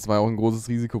 ne? Das war ja auch ein großes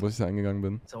Risiko, was ich da eingegangen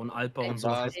bin. Ist ja auch ein Altbau und so,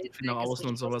 viel nach außen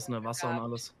und sowas, ne, Wasser und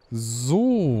alles.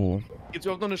 So. Gibt's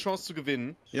überhaupt noch eine Chance zu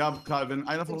gewinnen? Ja, Karl, wenn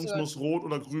einer von uns muss rot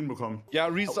oder grün bekommen. Ja,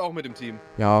 Reese ist auch mit dem Team.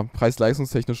 Ja,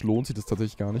 preis-leistungstechnisch lohnt sich das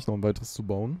tatsächlich gar nicht, noch ein weiteres zu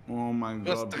bauen. Oh mein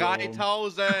Du hast Gott.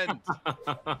 3000!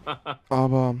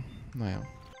 Aber, naja.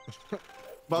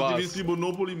 Warte, wie ist die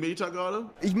Monopoly-Meta gerade?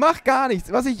 Ich mach gar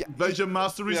nichts. Welche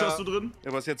Masteries Ja. hast du drin?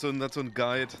 Ja, was jetzt so ein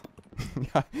Guide.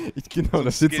 Ja, genau, da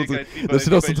steht, Skillguide, wie da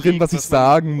steht auch so drin, was ich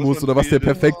sagen muss oder was der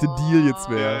perfekte Deal jetzt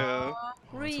wäre.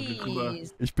 Ja.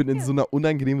 Reese. Ich bin in so einer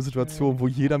unangenehmen Situation, wo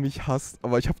jeder mich hasst.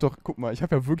 Aber ich hab doch, guck mal, ich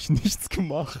habe ja wirklich nichts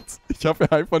gemacht. Ich habe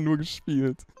ja einfach nur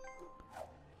gespielt.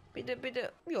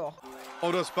 Bitte, ja.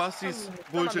 Oh, das Bastis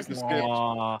Bullshit geskippt.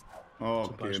 Boah. Oh,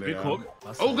 Zum okay, Beispiel, Digga. guck.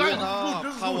 Oh, geil, Ah,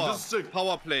 das ist gut, Power. das ist sick.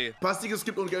 Powerplay. Basti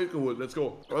geskippt und Geld geholt, let's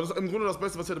go. Das ist im Grunde das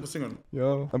Beste, was hätte passieren können.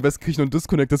 Ja, am besten krieg ich noch einen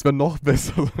Disconnect, das wäre noch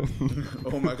besser.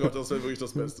 Oh mein Gott, das wäre wirklich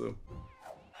das Beste.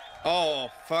 Oh,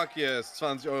 fuck yes.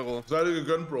 20 Euro. Seid ihr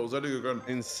gegönnt, Bro, seid ihr gegönnt.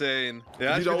 Insane.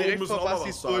 Ja, Die ich da bin oben direkt müssen vor auch mal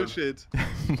Bastis was zahlen. Bullshit.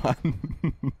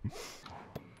 Mann.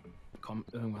 Komm,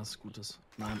 irgendwas Gutes.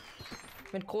 Nein.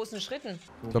 Mit großen Schritten.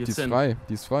 Wo Ich glaube, die geht's ist denn? frei.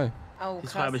 Die ist frei. Oh, Die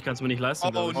ist frei, aber ich kann es mir nicht leisten,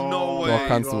 Oh, glaub ich. no way. Doch,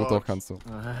 kannst du, Gott. doch, kannst du.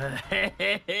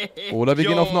 du. Oder wir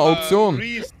gehen auf eine Auktion.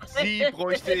 Reese, die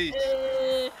bräuchte ich.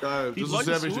 Geil, Die das ist sehr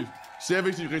bräuchtest du? wichtig. Sehr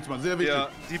wichtig, Richtsmann, sehr wichtig. Ja,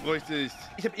 die bräuchte ich.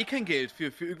 Ich habe eh kein Geld für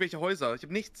irgendwelche Häuser. Ich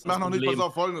habe nichts. Mach noch nicht, pass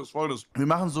Problem. auf, folgendes. Wir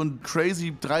machen so einen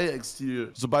crazy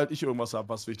Dreieckstil, sobald ich irgendwas habe,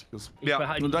 was wichtig ist. Ich Ja,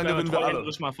 behalte und dann mich gewinnen wir alle.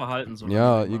 mal verhalten. So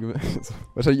Ja,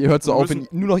 wahrscheinlich, ihr hört so Wir auf, wenn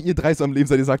nur noch ihr drei so am Leben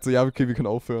seid, ihr sagt so, ja, okay, wir können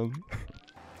aufhören.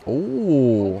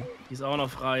 Oh. Die ist auch noch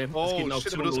frei. Es geht Oh, eine shit,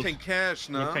 Auktion aber du hast los. kein Cash,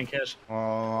 Ich hab ne? kein Cash.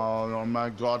 Oh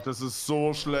mein Gott, das ist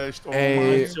so schlecht. Oh Ey. mein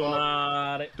Gott.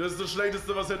 Aktionare. Das ist das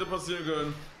Schlechteste, was hätte passieren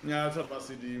können. Ja, jetzt hat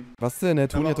Basti die. Was denn? Der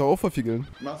Toni Aber- hat doch auch voll viel Geld.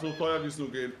 Mach so teuer, wie es nur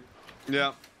geht.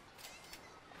 Ja.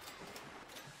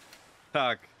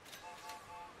 Tag.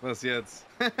 Was jetzt?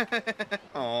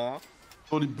 Oh.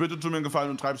 Toni, bitte tu mir einen Gefallen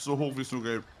und treib's so hoch, wie es nur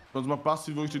geht. Sonst macht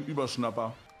Basti wirklich den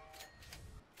Überschnapper.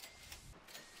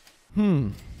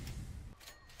 Hm.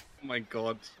 Oh mein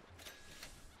Gott.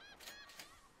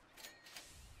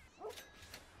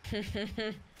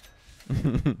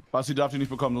 Basti darf die nicht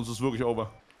bekommen, sonst ist es wirklich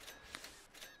over.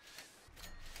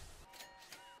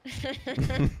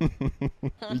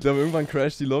 Ich glaube, irgendwann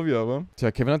crasht die Lobby, aber.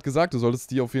 Tja, Kevin hat gesagt, du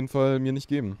solltest die auf jeden Fall mir nicht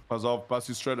geben. Pass auf,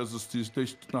 Bastis Strat ist es,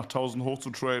 dich nach 1000 hoch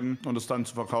zu traden und es dann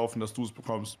zu verkaufen, dass du es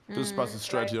bekommst. Das ist Bastis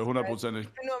Strat hier, hundertprozentig.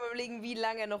 Ich bin nur am überlegen, wie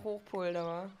lange er noch hochpult,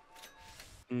 aber.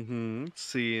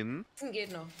 10.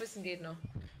 Bisschen geht noch.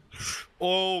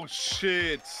 Oh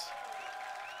shit.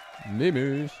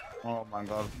 Nehm ich. Oh mein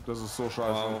Gott, das ist so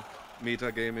scheiße. Wow.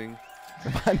 Metagaming.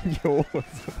 Mann, jo.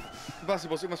 Was, du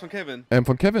brauchst irgendwas von Kevin?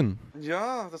 Von Kevin.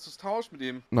 Ja, dass du es tauscht mit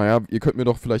ihm. Naja, ihr könnt mir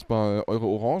doch vielleicht mal eure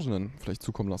Orangenen vielleicht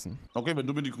zukommen lassen. Okay, wenn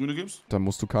du mir die grüne gibst. Dann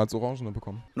musst du Karls Orangene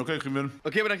bekommen. Okay, kriegen wir hin.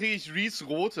 Okay, aber dann kriege ich Reese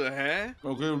rote, hä?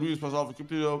 Okay, Luis, pass auf, ich gebe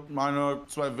dir meine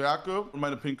 2 Werke und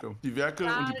meine pinke. Die Werke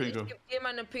und die pinke. Ich gebe dir mal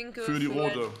eine pinke. Für die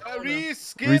rote.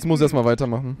 Reese, Reese muss erstmal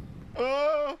weitermachen.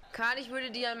 Oh. Karl, ich würde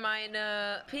dir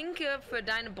meine pinke für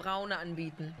deine braune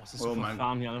anbieten. Was ist Oh so mein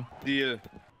verfahren hier, ne? Deal.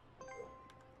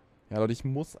 Ja, Leute, ich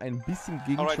muss ein bisschen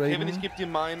Alright, Kevin, ich gegentraden. gebe dir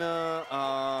meine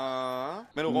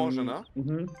Orange, ne?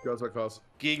 Mhm, ja, ist ja krass.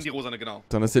 Gegen die rosane, genau.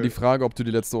 Dann ist ja die Frage, ob du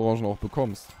die letzte Orange auch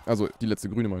bekommst. Also, die letzte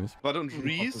grüne meine ich. Warte, und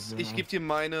Reese, ich gebe dir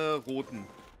meine roten.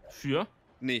 Für?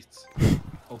 Nichts.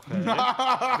 Okay.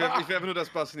 Ich werfe nur, dass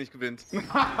Basti nicht gewinnt.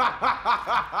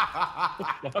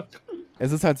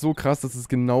 Es ist halt so krass, dass es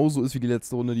genauso ist wie die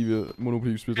letzte Runde, die wir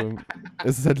Monopoly gespielt haben.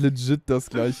 Es ist halt legit das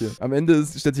Gleiche. Am Ende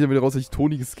stellt sich dann wieder raus, dass ich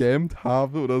Toni gescammt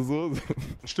habe oder so.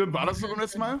 Stimmt, war das so beim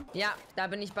letzten Mal? Ja, da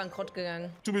bin ich bankrott gegangen.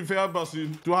 To be fair,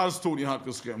 Basti, du hast Toni hart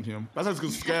gescammt hier. Was heißt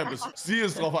gescammt? Sie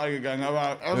ist drauf eingegangen,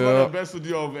 aber das war der beste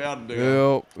Deal auf Erden,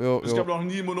 Digga. Es gab Ja. noch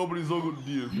nie in Monopoly so guten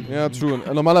Deal. Ja, true.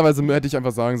 Normalerweise hätte ich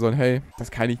einfach sagen sollen, hey, das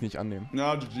kann ich nicht annehmen.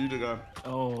 Ja, GG, Digga.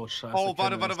 Oh, scheiße. Oh,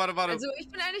 warte. Also, ich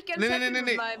bin eigentlich ganz Nee, happy nee.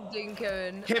 mit meinem Ding,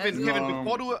 Kevin. Kevin, Also,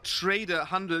 bevor du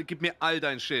handel, gib mir all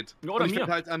dein Shit. Ja, oder und ich mir.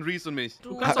 halt an Reese und mich.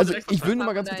 du kannst Also, direkt ich will nur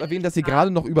mal ganz kurz erwähnen, dass ihr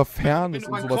gerade noch über Fairness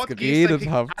und Wenn du sowas bankrott gehst, dann geredet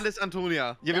kriegt habt. alles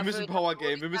Antonia. Ja, wir Dafür müssen Power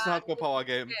Game. Wir müssen Hardcore Power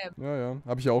Game. Ja,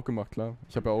 hab ich ja auch gemacht, klar.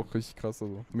 Ich habe ja auch richtig krass,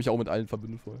 also. Mich auch mit allen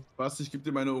verbündet vorher. Basti, ich geb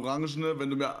dir meine Orangene, wenn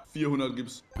du mir 400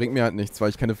 gibst. Bringt mir halt nichts, weil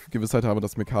ich keine Gewissheit habe,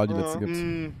 dass mir Karl die letzte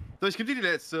gibt. So, ich gebe dir die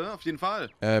letzte, auf jeden Fall.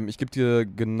 Ich gebe dir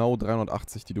genau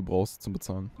 380, die du brauchst zum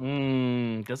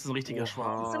Bezahlen. Das ist ein richtiger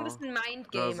Schwarm. Das ist so ein bisschen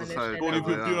Mindgame Das an ist der halt- Stelle. Toni, Ja,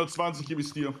 für ja. 420 gebe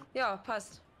ich dir. Ja,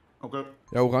 passt. Okay.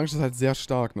 Ja, Orange ist halt sehr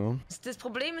stark, ne? Das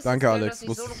Problem ist, Danke, dass Alex. das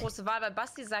nicht so eine große Wahl, weil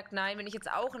Basti sagt nein. Wenn ich jetzt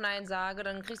auch nein sage,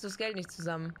 dann kriegst du das Geld nicht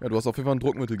zusammen. Ja, du hast auf jeden Fall ein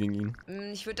Druckmittel gegen ihn.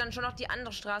 Ich würde dann schon noch die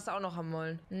andere Straße auch noch haben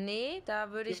wollen. Nee,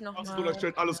 da würde ich noch mal... Ich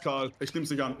trade alles Karl. Ich nehm's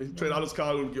nicht an. Ich trade alles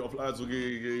Karl und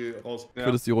geh raus. Ja.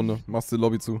 Für das die Runde. Machst du die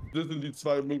Lobby zu. Das sind die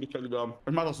zwei Möglichkeiten, die wir haben.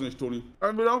 Ich mach das nicht, Toni.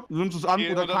 Entweder du nimmst es an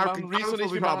oder Karl kriegt alles,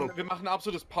 was ich habe. Wir machen ein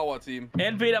absolutes Power-Team.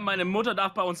 Entweder meine Mutter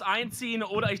darf bei uns einziehen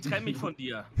oder ich trenne mich von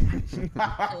dir.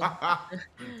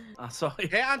 Ach, sorry.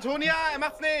 Hey, Antonia, er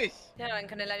macht's nicht! Ja, dann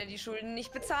kann er leider die Schulden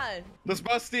nicht bezahlen. Das ist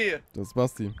Basti. Das ist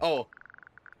Basti. Oh.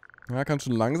 Ja, kannst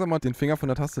schon langsam mal den Finger von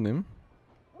der Taste nehmen.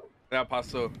 Ja,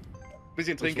 passt so.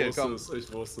 Bisschen Trinkgeld, komm.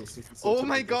 Ich wusste es. Oh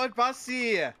mein Gott,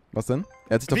 Basti! Was denn?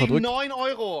 Er hat sich doch Wegen verdrückt. 9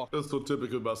 Euro! Das ist so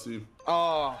typical Basti.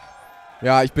 Oh.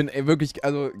 Ja, ich bin wirklich,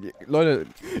 also, Leute,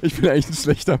 ich bin eigentlich ein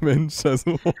schlechter Mensch,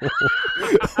 also.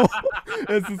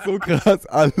 Es ist so krass,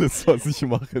 alles, was ich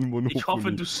mache in Monopoly. Ich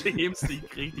hoffe, du schämst dich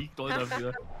richtig doll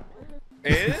dafür.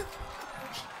 11?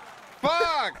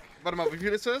 Fuck! Warte mal, wie viel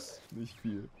ist das? Nicht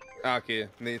viel. Ah, okay.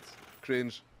 Nee,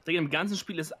 cringe. Im ganzen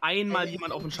Spiel ist einmal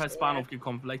jemand auf den scheiß Bahnhof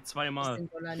gekommen, vielleicht zweimal.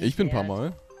 Ich bin ein paar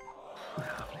Mal.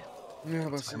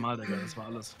 Ja, was? Zweimal, Digga, das war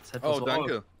alles. Das Oh,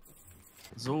 danke.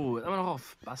 So, immer noch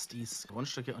auf Bastis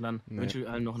Grundstücke und dann wünsche ich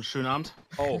allen noch einen schönen Abend.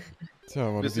 Oh, Tja,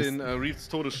 aber bis in Reeds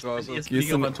Todesstraße. Jetzt Gehst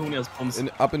fliege du auf Antonias Bums.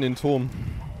 ab in den Turm.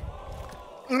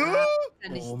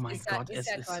 Oh mein Gott, ist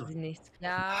ja quasi nichts.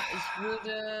 Ja, ich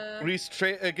würde Reeds,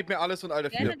 gib mir alles und Alter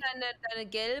gerne 4. deine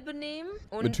gelbe nehmen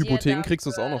und Mit dir Hypotheken kriegst du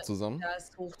es dafür auch noch zusammen.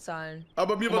 das hochzahlen.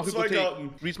 Aber mir waren zwei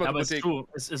Karten. Reeds Ja, mal aber es ist Hypothek. true.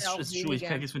 Es ist Ja, auch true. Ich weniger.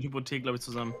 kriege es mit Hypothek, glaube ich,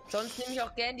 zusammen. Sonst nehme ich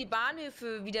auch gerne die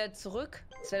Bahnhöfe wieder zurück.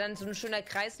 Das wäre dann so ein schöner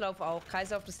Kreislauf auch.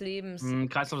 Kreislauf des Lebens.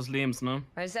 Kreislauf des Lebens, ne?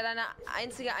 Weil es ist ja deine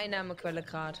einzige Einnahmequelle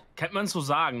gerade. Könnte man so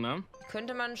sagen, ne?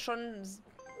 Könnte man schon...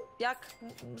 Ja,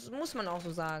 muss man auch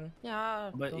so sagen. Ja,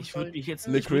 Aber doch, ich würde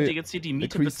jetzt hier die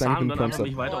Miete Liquid bezahlen und dann Dungeon einfach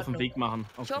mich weiter auf Plumper. den Weg machen.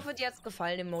 Ich hoffe, dir hat's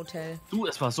gefallen im Motel. Du,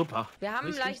 es war super. Wir haben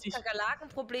Richtig, leicht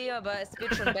Kakerlakenprobleme, aber es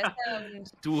wird schon besser. Und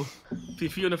Du, für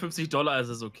 $450 ist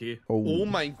es okay. Oh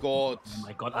mein Gott. Oh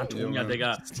mein Gott, Antonia,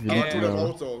 Digga. Toni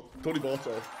braucht's auch. Toni braucht's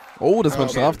auch. Oh, das war ein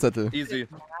okay. Strafzettel. Easy.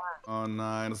 Oh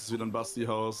nein, das ist wieder ein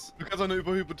Basti-Haus. Du kannst auch eine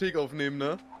Hypothek aufnehmen,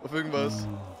 ne? Auf irgendwas.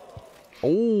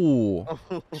 Oh.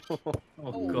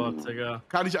 Oh Gott, Digga.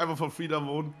 Kann ich einfach von Frieda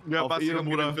wohnen? Ja, auf Basti Ehre, kommt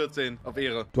Bruder. mit 14. Auf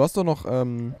Ehre. Du hast doch noch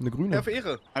eine Ja, grüne. auf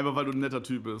Ehre. Einfach weil du ein netter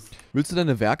Typ bist. Willst du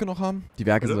deine Werke noch haben? Die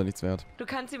Werke sind doch nichts wert. du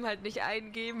kannst ihm halt nicht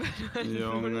eingeben.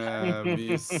 Junge,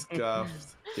 wie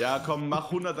skafft. Ja, komm, mach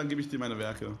 100, dann gebe ich dir meine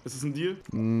Werke. Ist das ein Deal?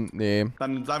 Nee,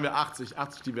 Dann sagen wir 80.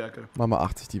 80 die Werke. mach mal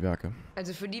 80 die Werke.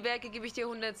 Also für die Werke gebe ich dir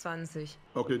 120.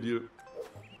 Okay, Deal.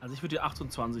 Also ich würde dir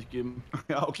 28 geben.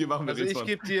 Ja, okay, machen wir Also ich jetzt.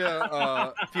 gebe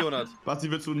dir 400.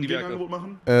 Basti, willst du ein Die Werke.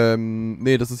 Gegenangebot machen?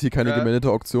 Nee, das ist hier keine gemeldete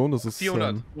Auktion, das ist...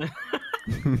 400.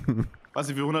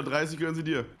 Basti, für 130 gehören sie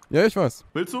dir. Ja, ich weiß.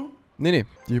 Willst du? Nee,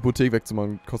 die Hypothek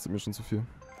wegzumachen kostet mir schon zu viel.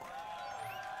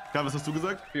 Ja, was hast du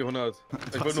gesagt? 400.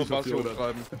 Ich wollte nur Basti 400.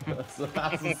 hochschreiben.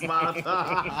 Das ist smart.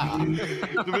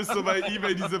 Du bist so bei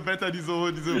eBay diese Wetter,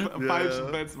 diese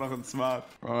falschen Bets machen. Smart.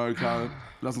 Alright, Karl.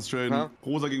 Lass uns traden. Ha?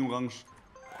 Rosa gegen Orange.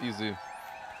 Easy.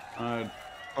 Alright.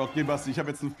 Okay, Basti, ich habe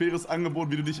jetzt ein faires Angebot,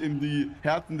 wie du dich in die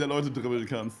Herzen der Leute dribbeln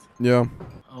kannst. Ja.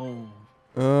 Oh.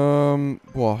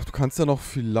 Boah, du kannst ja noch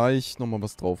vielleicht nochmal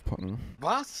was draufpacken.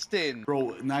 Was denn?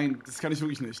 Bro, nein, das kann ich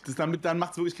wirklich nicht. Dann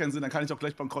macht es wirklich keinen Sinn, dann kann ich auch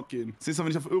gleich bankrott gehen. Siehst du,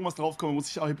 wenn ich auf irgendwas draufkomme, muss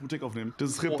ich auch Hypothek aufnehmen.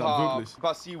 Das ist RIP dann, wirklich.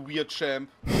 Basti, Weird Champ.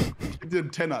 Ich gebe dir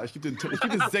einen Tenner, ich gebe dir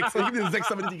 6, ich gebe dir 6,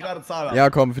 damit ich die gerade Zahl habe. Ja,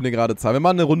 komm, für eine gerade Zahl. Wir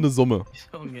machen eine runde Summe.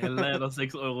 Junge, leider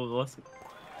 6 Euro raus.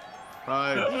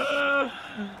 Alright.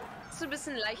 Das ist so ein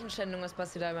bisschen Leichenschändung, was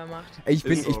Basti da immer macht. Ich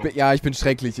bin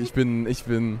schrecklich. Ich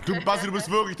bin. Du, Basti, du bist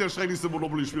wirklich der schrecklichste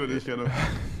Monopoly-Spieler, den ich kenne.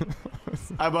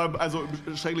 Aber, also,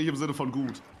 schrecklich im Sinne von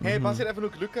gut. Hey, Basti hat einfach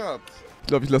nur Glück gehabt. Ich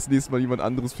glaube, ich lasse nächstes Mal jemand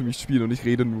anderes für mich spielen und ich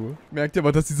rede nur. Merkt ihr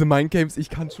aber, dass diese Mindgames, ich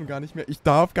kann schon gar nicht mehr. Ich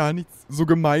darf gar nichts so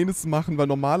Gemeines machen, weil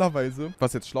normalerweise,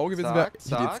 was jetzt schlau gewesen wäre,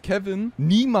 ich hätte jetzt Kevin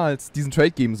niemals diesen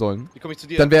Trade geben sollen. Wie komme ich zu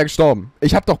dir? Dann wäre er gestorben.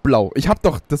 Ich hab doch blau. Ich hab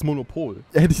doch das Monopol.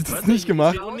 Hätte ich das nicht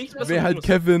gemacht, wäre halt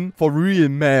Kevin for real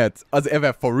mad. Also er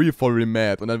wäre for real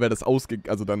mad. Und dann wäre das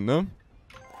also dann, ne?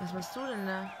 Was machst du denn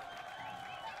da?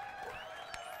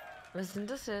 Was ist denn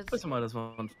das jetzt? Weißt du mal, das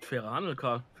war ein fairer Handel,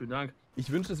 Karl. Vielen Dank. Ich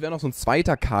wünschte, es wäre noch so ein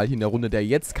zweiter Karl hier in der Runde, der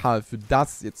jetzt Karl für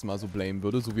das jetzt mal so blamen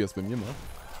würde, so wie er es bei mir macht.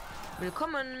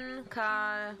 Willkommen,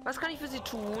 Karl. Was kann ich für Sie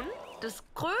tun? Das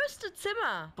größte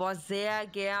Zimmer. Boah, sehr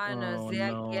gerne, sehr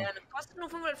gerne. Kostet nur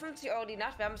 550 € die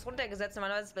Nacht. Wir haben es runtergesetzt.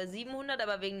 Normalerweise ist es bei 700,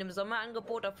 aber wegen dem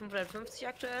Sommerangebot auf 550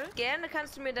 aktuell. Gerne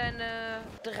kannst du mir deine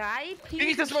 3 Pinken...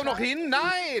 Krieg ich das überhaupt noch hin?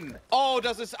 Nein! Oh,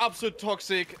 das ist absolut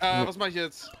toxisch. Was mache ich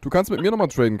jetzt? Du kannst mit mir nochmal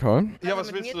traden, Karl. Ja,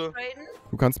 was willst du?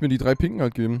 Du kannst mir die 3 Pinken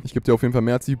halt geben. Ich gebe dir auf jeden Fall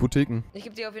mehr als die Hypotheken. Ich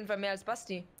gebe dir auf jeden Fall mehr als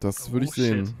Basti. Das würde ich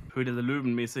sehen. Höhle der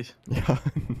Löwen mäßig. Ja.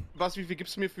 Was, wie viel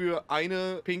gibst du mir für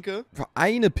eine Pinke? Für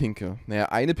eine Pinke? Naja,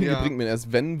 eine Pinke bringt mir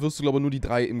erst. Wenn, wirst du, glaube ich, nur die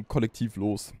 3 im Kollektiv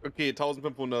los. Okay,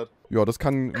 1500. Ja, das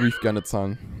kann Reef gerne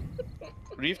zahlen.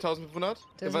 Reef, 1500?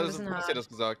 Das ist Weil ein bisschen du hast ja hart. das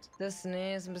gesagt.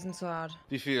 Nee, ist ein bisschen zu hart.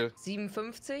 Wie viel?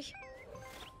 57?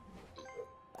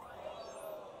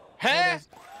 Hä?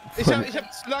 Ich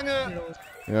hab zu lange...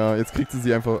 Ja, jetzt kriegt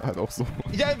sie einfach halt auch so.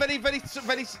 Ja, wenn ich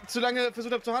zu lange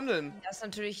versucht habe zu handeln. Das ist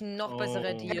natürlich ein noch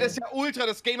besserer Deal. Das ist ja ultra,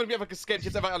 das Game hat mich einfach gescammt. Ich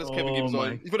hätte einfach alles Kevin geben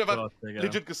sollen. Ich wurde einfach Gott,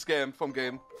 legit gescammt vom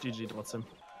Game. GG trotzdem.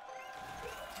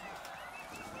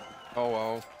 Oh,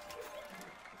 wow.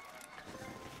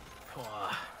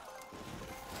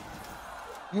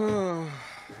 Boah.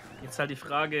 Jetzt halt die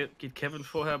Frage, geht Kevin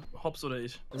vorher hops oder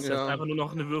ich? Das ist jetzt einfach nur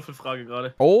noch eine Würfelfrage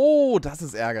gerade. Oh, das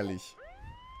ist ärgerlich.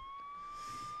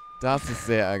 Das ist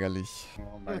sehr ärgerlich.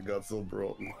 Oh mein Gott, so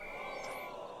broken.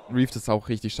 Reef ist auch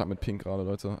richtig stark mit Pink gerade,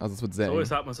 Leute. Also es wird sehr So, eng. ich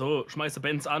sag mal so, schmeiße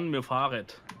Benz an, mir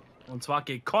Fahrrad. Und zwar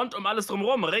gekonnt um alles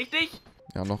drumherum, richtig?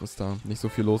 Ja, noch ist da nicht so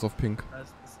viel los auf Pink.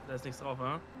 Da ist nichts drauf,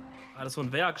 ja? Alles so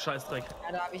ein Werk, Scheißdreck.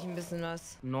 Ja, da habe ich ein bisschen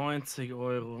was. 90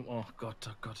 €. Oh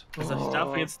Gott, oh Gott.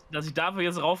 Dass ich dafür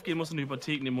jetzt raufgehen muss und eine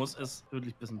Hypothek nehmen muss, ist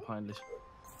wirklich ein bisschen peinlich.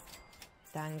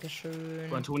 Dankeschön.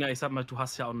 Du, Antonia, ich sag mal, du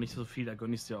hast ja auch nicht so viel, da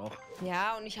gönn ich's dir auch.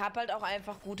 Ja, und ich habe halt auch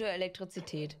einfach gute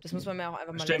Elektrizität. Das muss man mir auch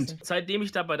einfach mal Stimmt. lassen. Seitdem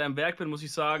ich da bei deinem Werk bin, muss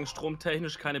ich sagen,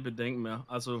 stromtechnisch keine Bedenken mehr.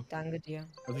 Also, Danke dir.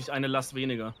 wirklich eine Last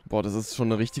weniger. Boah, das ist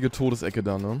schon eine richtige Todesecke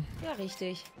da, ne? Ja,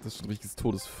 richtig. Das ist schon ein richtiges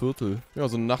Todesviertel. Ja,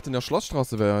 so eine Nacht in der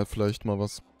Schlossstraße wäre halt vielleicht mal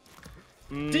was.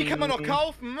 Die kann man noch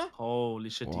kaufen? Holy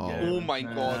shit, die Wow. gelbe. Oh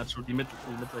mein Gott. Schon die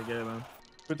mittlere gelbe.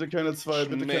 Bitte keine 2,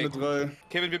 bitte keine 3.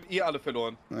 Kevin, wir haben eh alle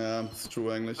verloren. Ja, das ist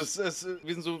true eigentlich.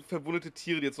 Wir sind so verwundete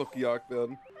Tiere, die jetzt noch gejagt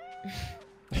werden.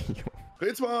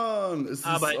 Rätsmann! Ist es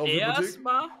Aber auf Hypothek?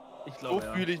 erstmal, ich So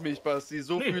glaube, fühle ich mich, Basti,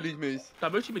 so fühle ich mich. Da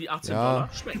möchte ich mir die 18 Ja.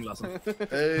 $ schmecken lassen.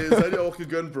 Ey, seid ihr auch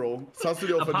gegönnt, Bro. Das hast du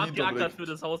dir auch Aber hart verdient, geackert Dominik. für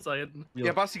das Haus da hinten.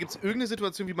 Ja, Basti, gibt es irgendeine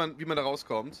Situation, wie man da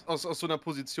rauskommt? Aus so einer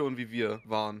Position, wie wir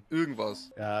waren?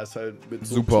 Irgendwas. Ja, ist halt mit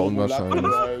so Super einem Turbo-Lack, unwahrscheinlich.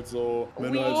 wenn du halt so...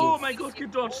 Wenn du halt so Oh mein Gott,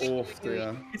 gedodged. Oh,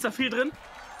 Digga. Ist da viel drin?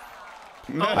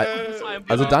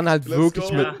 Also dann halt Let's wirklich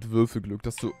go. mit Würfelglück,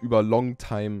 dass du über Long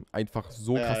Time einfach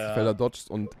so krass die Felder dodgst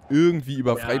und irgendwie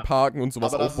über Ja. Freiparken und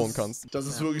sowas Aber das aufbauen ist, kannst. Das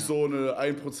ist wirklich so eine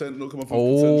 1%, 0,5% Chance,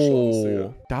 Oh,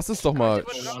 Digga. das ist doch mal...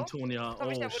 Oh, Antonia,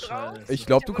 Komm ich da oh, wohl drauf? Scheiße. Ich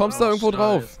glaube, du kommst da irgendwo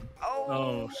drauf.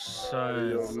 Oh,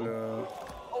 Scheiße. Junge.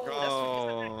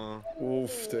 Oh.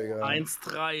 Uff, Digga.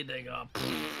 1-3, Digga. Pff.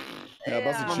 Ja,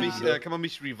 Basti, Kann man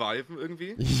mich reviven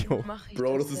irgendwie? Jo. Mach ich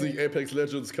Bro, das ist nicht Apex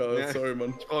Legends, Karl. Ja. Sorry,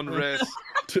 Mann. Ich brauche einen Rest.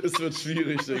 Das wird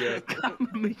schwierig, Digga. Kann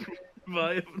man mich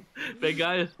reviven. Wäre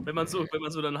geil, wenn man so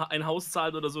dann ein Haus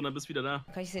zahlt oder so, dann bist du wieder da.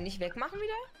 Kann ich sie nicht wegmachen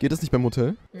wieder? Geht das nicht beim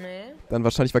Hotel? Nee. Dann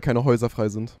wahrscheinlich, weil keine Häuser frei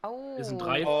sind. Oh. Wir sind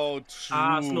 3. Oh, true.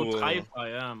 Ah, es sind nur 3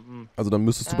 frei, ja. Hm. Also dann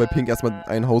müsstest du bei Pink erstmal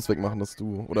ein Haus wegmachen, dass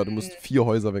du... Oder du musst 4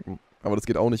 Häuser weg. Aber das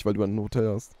geht auch nicht, weil du ein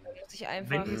Hotel hast. Dann muss ich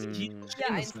einfach Wenn es hier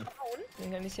eins bauen.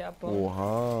 Den kann ich hier abbauen.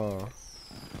 Oha.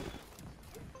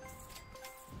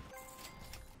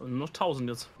 Und noch 1000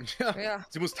 jetzt. Ja. Ja.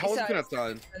 Sie muss Ist ja 1400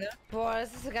 zahlen. Boah,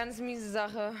 das ist eine ganz miese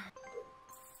Sache.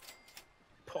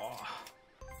 Boah.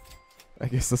 I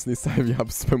guess das nächste Halbjahr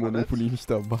bist du bei Monopoly nicht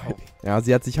dabei. Ja,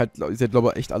 sie hat glaube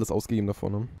ich, echt alles ausgegeben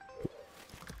davon, ne?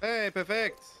 Hey,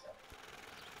 perfekt.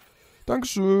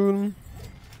 Dankeschön.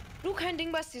 Du, kein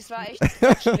Ding, Basti, es war echt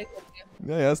schlecht.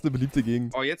 Ja, ist eine beliebte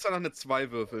Gegend. Oh, jetzt noch eine 2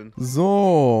 würfeln.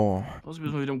 So. Was,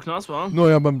 bis wir wieder im Knast waren?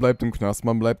 Naja, man bleibt im Knast.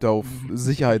 Man bleibt da auf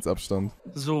Sicherheitsabstand.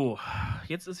 So,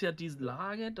 jetzt ist ja diese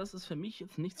Lage, dass es für mich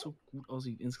jetzt nicht so gut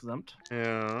aussieht insgesamt.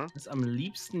 Ja. Ist am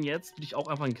liebsten jetzt, würde ich auch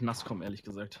einfach in den Knast kommen, ehrlich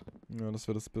gesagt. Ja, das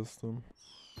wäre das Beste.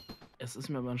 Es ist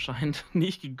mir aber anscheinend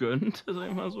nicht gegönnt, sag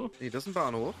ich mal so. Nee, das ist ein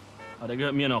Bahnhof. Aber der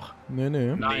gehört mir noch. Nee.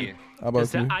 Nein. Aber Das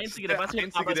ist der ist Einzige, der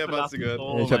Basti gehört.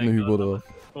 Oh ich habe eine mein Hypo Gott.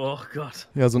 drauf. Oh Gott.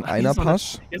 Ja, so ein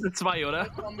Einer-Pasch. Jetzt sind 2, oder?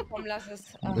 Komm, lass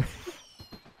es. Ah.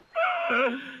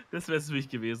 Das wäre es wirklich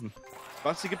gewesen.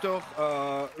 Basti gibt doch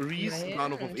Reese Nee,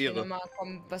 Bahnhof auf ich will Ehre. mal,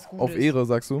 komm, was Gutes. Auf Ehre,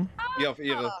 sagst du? Ja, auf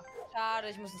Ehre. Schade,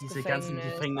 ich muss ins Diese Gefängnis.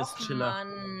 ganzen Gefängnischiller.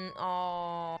 Mann,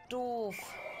 oh, doof.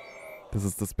 Das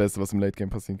ist das Beste, was im Late Game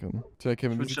passieren kann. Tja,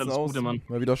 Kevin, wie Ich sieht's wünsche denn alles aus? Gute, Mann.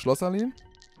 Mal wieder Schlossallee?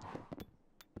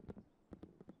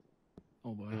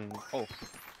 Oh boy. Oh.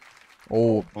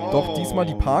 Oh, doch, diesmal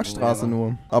die Parkstraße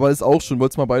nur. Aber ist auch schon,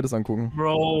 wollt's mal beides angucken.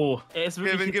 Bro, er ist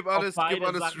wirklich Kevin, gib alles Sachen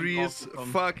Reese.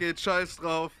 draufgekommen. Fuck it, scheiß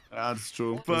drauf. Ja, das ist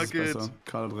true. Fuck it.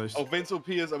 Karl hat recht. Auch wenn's OP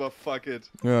ist, aber fuck it.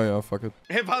 Ja, fuck it.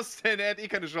 Hey, was denn? Er hat eh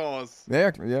keine Chance.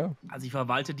 Ja. Also ich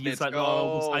verwalte die Let's jetzt halt go.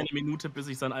 noch bis 1 Minute, bis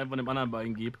ich dann einen von dem anderen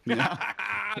Bein gebe. Ja,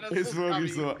 Das ist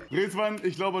wirklich so. Rätsmann,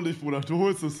 ich glaube an dich, Bruder. Du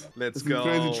holst es. Let's Das ist ein go.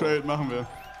 crazy Trade, machen wir.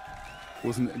 Wo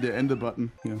ist denn der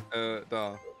Ende-Button? Hier.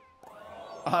 Da.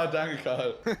 Ah, danke,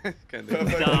 Karl. Kein Ding.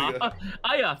 Da.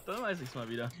 Ah ja, dann weiß ich's mal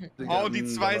wieder. Oh, die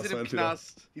zwei sind im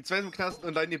Knast. Die zwei sind im Knast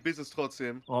und dein Business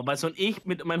trotzdem. Oh, weißt du, und ich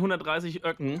mit meinen 130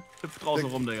 Öcken hüpft draußen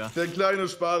rum, Digga. Der kleine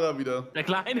Sparer wieder. Der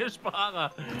kleine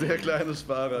Sparer. Der kleine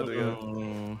Sparer, Digga.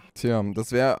 Oh. Tja,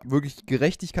 das wäre wirklich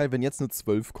Gerechtigkeit, wenn jetzt eine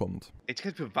 12 kommt.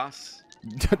 Etikett für was?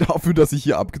 Dafür, dass ich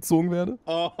hier abgezogen werde?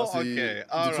 Oh, Basti, okay,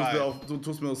 alright. du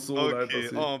tust mir auch so leid, Okay,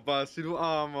 Basti. oh, Basti, du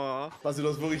Armer. Basti, du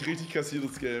hast wirklich richtig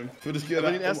kassiertes Game. Würde ich Aber gerne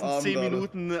in den ersten umarmen 10 gerade.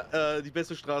 Minuten die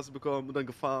beste Straße bekommen und dann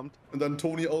gefarmt. Und dann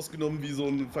Toni ausgenommen wie so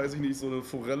ein, weiß ich nicht, so eine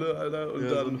Forelle, Alter. Und Ja,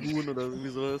 so dann ein Huhn oder irgendwie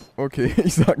sowas. Okay,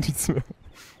 ich sag nichts mehr.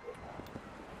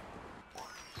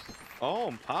 Oh,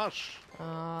 ein Pasch.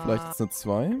 Vielleicht ist es eine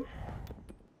 2.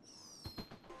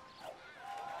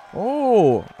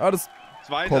 Oh, das...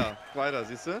 Zweiter,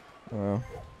 siehst du? Ja. Ja.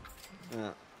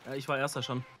 Ja, ich war erster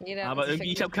schon. Jeder hat Aber sich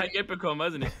irgendwie, ich habe kein verknüpft. Geld bekommen,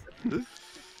 weiß ich nicht.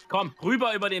 Komm,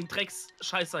 rüber über den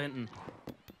Drecks-Scheiß da hinten.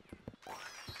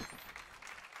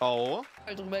 Oh.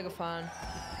 Voll drüber gefahren.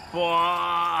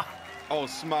 Boah. Oh,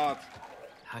 smart.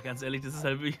 Ja, ganz ehrlich, das ist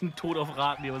halt wirklich ein Tod auf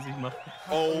Raten, hier, was ich mache.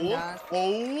 Oh. Ja.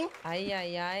 Oh.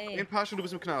 Eieiei. Ein Pasch und du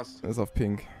bist im Knast. Ist auf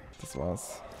Pink. Das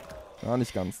war's. Ja,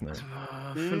 nicht ganz, ne.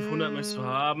 500 möchtest du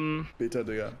haben. Später,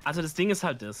 Digga. Also das Ding ist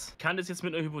halt das. Ich kann das jetzt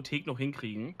mit einer Hypothek noch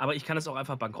hinkriegen, aber ich kann es auch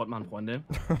einfach bankrott machen, Freunde.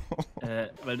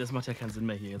 Weil das macht ja keinen Sinn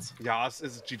mehr hier jetzt. Ja, es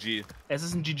ist GG. Es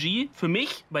ist ein GG. Für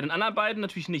mich, bei den anderen beiden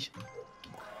natürlich nicht.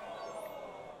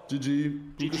 GG.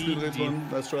 Gut gespielt, Rätsmann.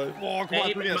 Nice try. Boah, guck mal,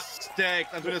 Antonias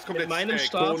stackt. Antonias komplett Mit meinem stacked.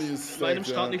 Start, Toni ist meinem stacked,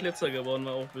 Start ja. nicht letzter geworden,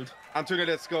 war auch wild. Antonia,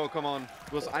 let's go, come on.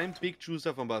 Du hast einen Big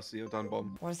Juicer von Basti und dann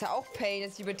Bomb. Boah, das ist ja auch Pain,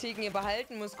 dass ich die Hypotheken hier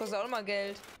behalten muss. Kostet auch nochmal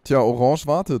Geld. Tja, Orange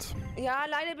wartet. Ja,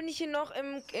 leider bin ich hier noch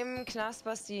im Knast,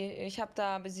 Basti. Ich habe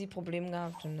da ein bisschen Probleme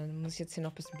gehabt und dann muss ich jetzt hier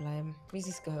noch ein bisschen bleiben. Wie sie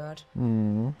es gehört.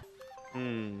 Mhm.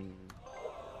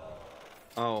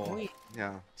 Oh. Ui.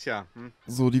 Ja, tja.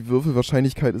 So, die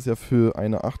Würfelwahrscheinlichkeit ist ja für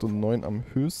eine 8 und 9 am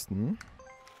höchsten.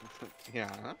 Ja.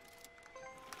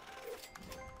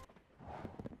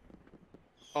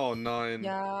 Oh nein.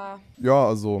 Ja, Ja,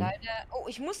 also, leider. Oh,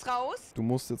 ich muss raus. du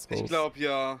musst jetzt raus. Ich glaube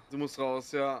ja. Du musst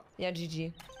raus, ja. Ja,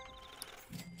 GG.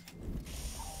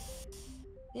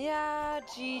 Ja,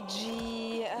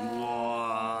 GG.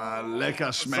 Boah,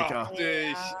 lecker Schmecker.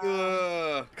 Saftig.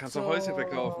 Kannst du auch Häuschen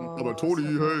verkaufen. Aber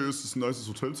Toni, hey, es ist ein nices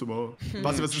Hotelzimmer.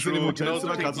 Basti, was ist in dem True,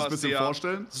 Hotelzimmer? genau so Kannst du es ein bisschen klingt Basti, ja.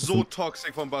 vorstellen? So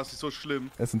toxisch von Basti, so schlimm.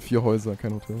 Es sind 4 Häuser,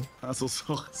 kein Hotel. Achso,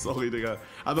 sorry, Digga.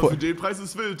 Aber Voll. für den Preis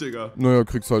ist wild, Digga. Naja,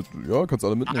 kriegst halt, ja, kannst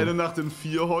alle Eine mitnehmen. Nacht in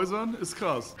 4 Häusern ist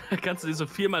krass. Kannst du dir so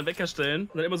 4-mal einen Wecker stellen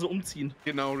und dann immer so umziehen.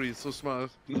 Genau, Reese, so smart.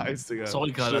 Nice, Digga.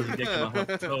 Sorry, Karl, dass ich Gag gemacht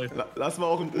habe. Sorry. Lass mal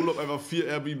auch im Urlaub einfach 4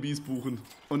 Airbnbs buchen.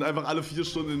 Und einfach alle 4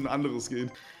 Stunden in ein anderes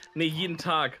gehen. Nee, jeden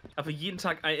Tag. Aber jeden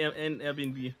Tag ein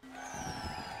Airbnb.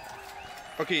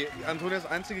 Okay, Antonias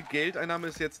einzige Geldeinnahme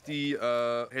ist jetzt die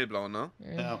hellblaue, ne?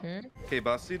 Ja. Okay,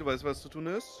 Basti, du weißt, was zu tun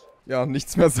ist? Ja,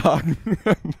 nichts mehr sagen.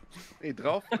 Nee,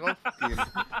 drauf gehen.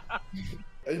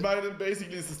 Ich meine,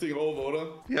 basically ist das Ding over, oder?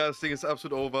 Ja, das Ding ist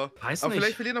absolut over. Weiß Aber nicht.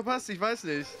 vielleicht verliert noch Basti, ich weiß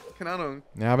nicht. Keine Ahnung.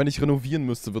 Ja, wenn ich renovieren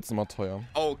müsste, wird's immer teuer.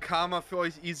 Oh, Karma für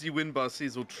euch, easy win, Basti,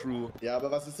 so true. Ja, aber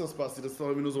was ist das, Basti? Das ist doch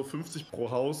irgendwie nur so 50 pro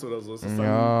Haus oder so. Ist das dann,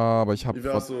 Ja, aber ich hab... Wie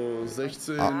wär's so?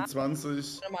 16,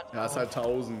 20? Nochmal Ja, ist halt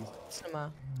 1000.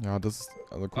 Zimmer. Ja, das ist...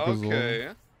 Also gucke Okay.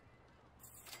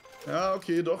 Ja,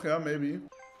 okay, doch, ja, maybe.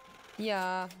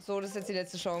 Ja, so, das ist jetzt die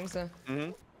letzte Chance.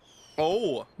 Mhm.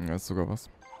 Oh. so. Ja, ist sogar was.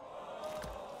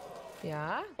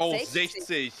 Ja. Oh,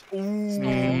 60.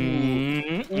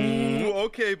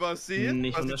 Okay, Basti.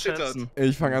 Nicht Basti unterschätzen.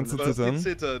 Ich fange an zu Basti zittern.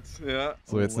 zittert, ja.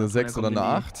 So, jetzt Oh, eine was 6 für oder eine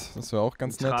eine Kombi. 8. Das wäre auch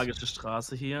ganz nett. Tragische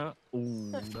Straße hier.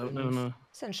 Da,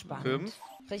 Ist entspannt. 5.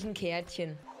 Krieg ich ein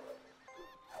Kärtchen.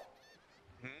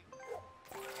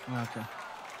 Okay.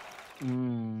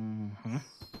 Mhm.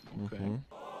 Okay.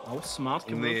 Auch smart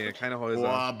Nee, gewürfelt. keine Häuser.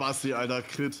 Boah, Basti, Alter,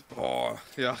 Crit. Boah,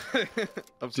 ja. Der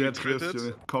Absolut trifft, critted.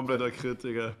 Junge. Kompletter Crit,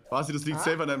 Digga. Basti, das liegt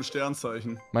safe an deinem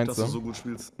Sternzeichen. Meinst dass du? du so gut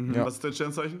spielst. Ja. Was ist dein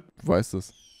Sternzeichen? Du weißt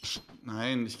es.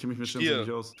 Nein, ich kenne mich mit Stier. Sternzeichen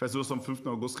nicht aus. Ich weiß, du hast am 5.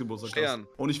 August Geburtstag. Stern.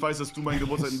 Hast. Und ich weiß, dass du meinen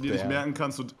Geburtstag dir nicht Stern. merken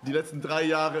kannst und die letzten 3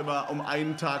 Jahre immer um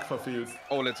einen Tag verfehlst.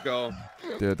 Oh, let's go.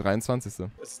 Der 23.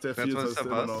 Es ist der 24. 24.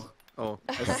 immer was? noch. Oh.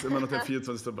 Es ist immer noch der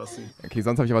 24. Basti. Okay,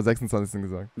 sonst habe ich aber 26.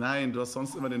 gesagt. Nein, du hast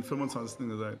sonst immer den 25.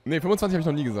 gesagt. Nee, 25 habe ich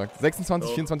noch nie gesagt. 26,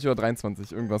 Doch. 24 oder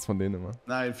 23. Irgendwas von denen immer.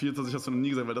 Nein, 24 hast du noch nie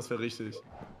gesagt, weil das wäre richtig.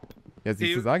 Ja,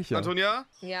 siehst du, sag ich ja. Antonia?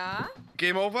 Ja?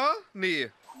 Game over? Nee,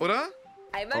 oder?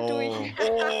 Einmal durch.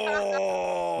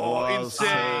 Oh,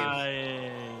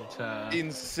 insane. Alter.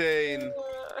 Insane.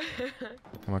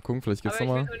 Mal gucken, vielleicht geht's Aber ich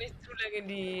will nochmal. nur nicht zu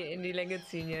lange in die Länge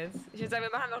ziehen jetzt. Ich würde sagen,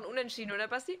 wir machen noch ein Unentschieden, oder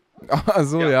Basti? Ach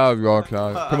so, ja,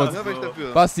 klar. Guck mal, Da bin ich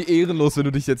dafür. Basti, ehrenlos, wenn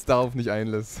du dich jetzt darauf nicht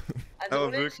einlässt. Also Aber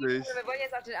Unentschieden, wirklich. Wir wollen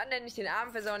jetzt auch den anderen nicht den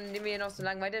Abend versauen, indem wir hier noch so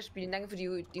lange weiterspielen. Danke für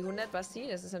die 100, Basti.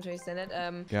 Das ist natürlich sehr nett.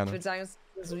 Gerne. Ich würde sagen, es ist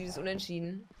ein solides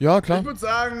Unentschieden. Ja, klar. Ich würde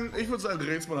sagen,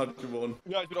 Rätsmann hat gewonnen.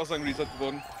 Ja, ich würde auch sagen, Reese hat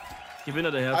gewonnen.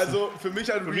 Gewinner der Herzen. Also, für mich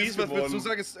hat Reese, Reese was würdest du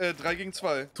gewonnen. sagen, ist 3 gegen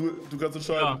 2. Du kannst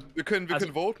entscheiden. Wir können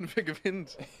Also- voten, wer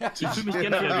gewinnt. Ich fühle mich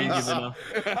gerne für Gewinner.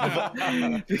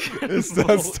 Ist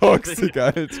das toxisch,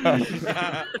 Alter.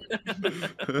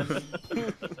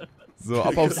 So,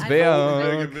 ab aufs Wer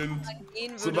Wer. gewinnt?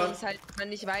 Gehen So, würde wa- uns halt, wenn man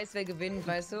nicht weiß, wer gewinnt,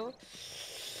 weißt du?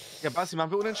 Ja, Basti,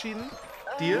 machen wir unentschieden?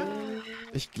 Dir?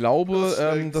 Ich glaube,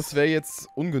 Respekt. das wäre jetzt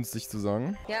ungünstig zu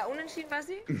sagen. Ja, unentschieden,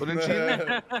 Basti?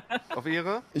 Unentschieden? Auf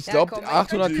Ehre? Ich Ja, glaube, komm,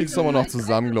 800 ich- kriegst du aber noch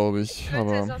zusammen, glaube ich. Wir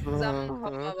können jetzt Aber noch zusammenkommen,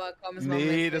 aber komm, es machen wir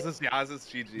Nee, jetzt das nicht. ist, es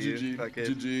ist GG. Fuck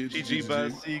it. GG.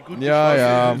 Basti, gut Ja,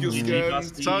 ja.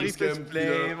 Gescampt, Sorry gescampt fürs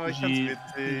Blame, aber ich fand's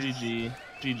GG. witzig.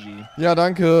 GG. ja,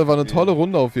 danke. War eine tolle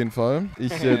Runde auf jeden Fall.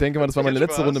 Ich denke mal, das war meine Viel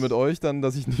letzte Spaß. Runde mit euch, dann,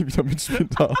 dass ich nie wieder mitspielen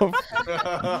darf.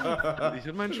 Ich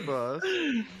und mein Spaß.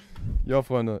 Ja,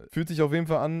 Freunde. Fühlt sich auf jeden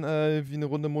Fall an, wie eine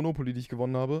Runde Monopoly, die ich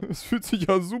gewonnen habe. Es fühlt sich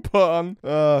ja super an.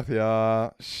 Ach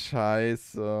ja,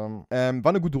 scheiße. War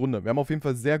eine gute Runde. Wir haben auf jeden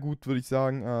Fall sehr gut, würde ich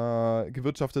sagen,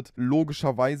 gewirtschaftet.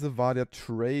 Logischerweise war der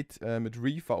Trade mit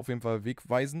Reef war auf jeden Fall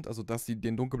wegweisend. Also, dass sie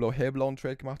den dunkelblau-hellblauen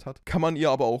Trade gemacht hat. Kann man ihr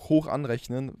aber auch hoch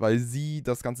anrechnen, weil sie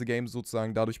das ganze Game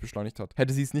sozusagen dadurch beschleunigt hat.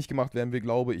 Hätte sie es nicht gemacht, wären wir,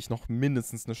 glaube ich, noch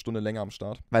mindestens eine Stunde länger am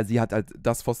Start. Weil sie hat halt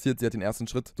das forciert. Sie hat den ersten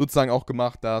Schritt sozusagen auch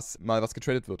gemacht, dass mal was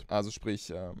getradet wird. Also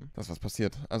sprich, dass was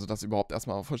passiert. Also dass überhaupt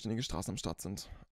erstmal vollständige Straßen am Start sind.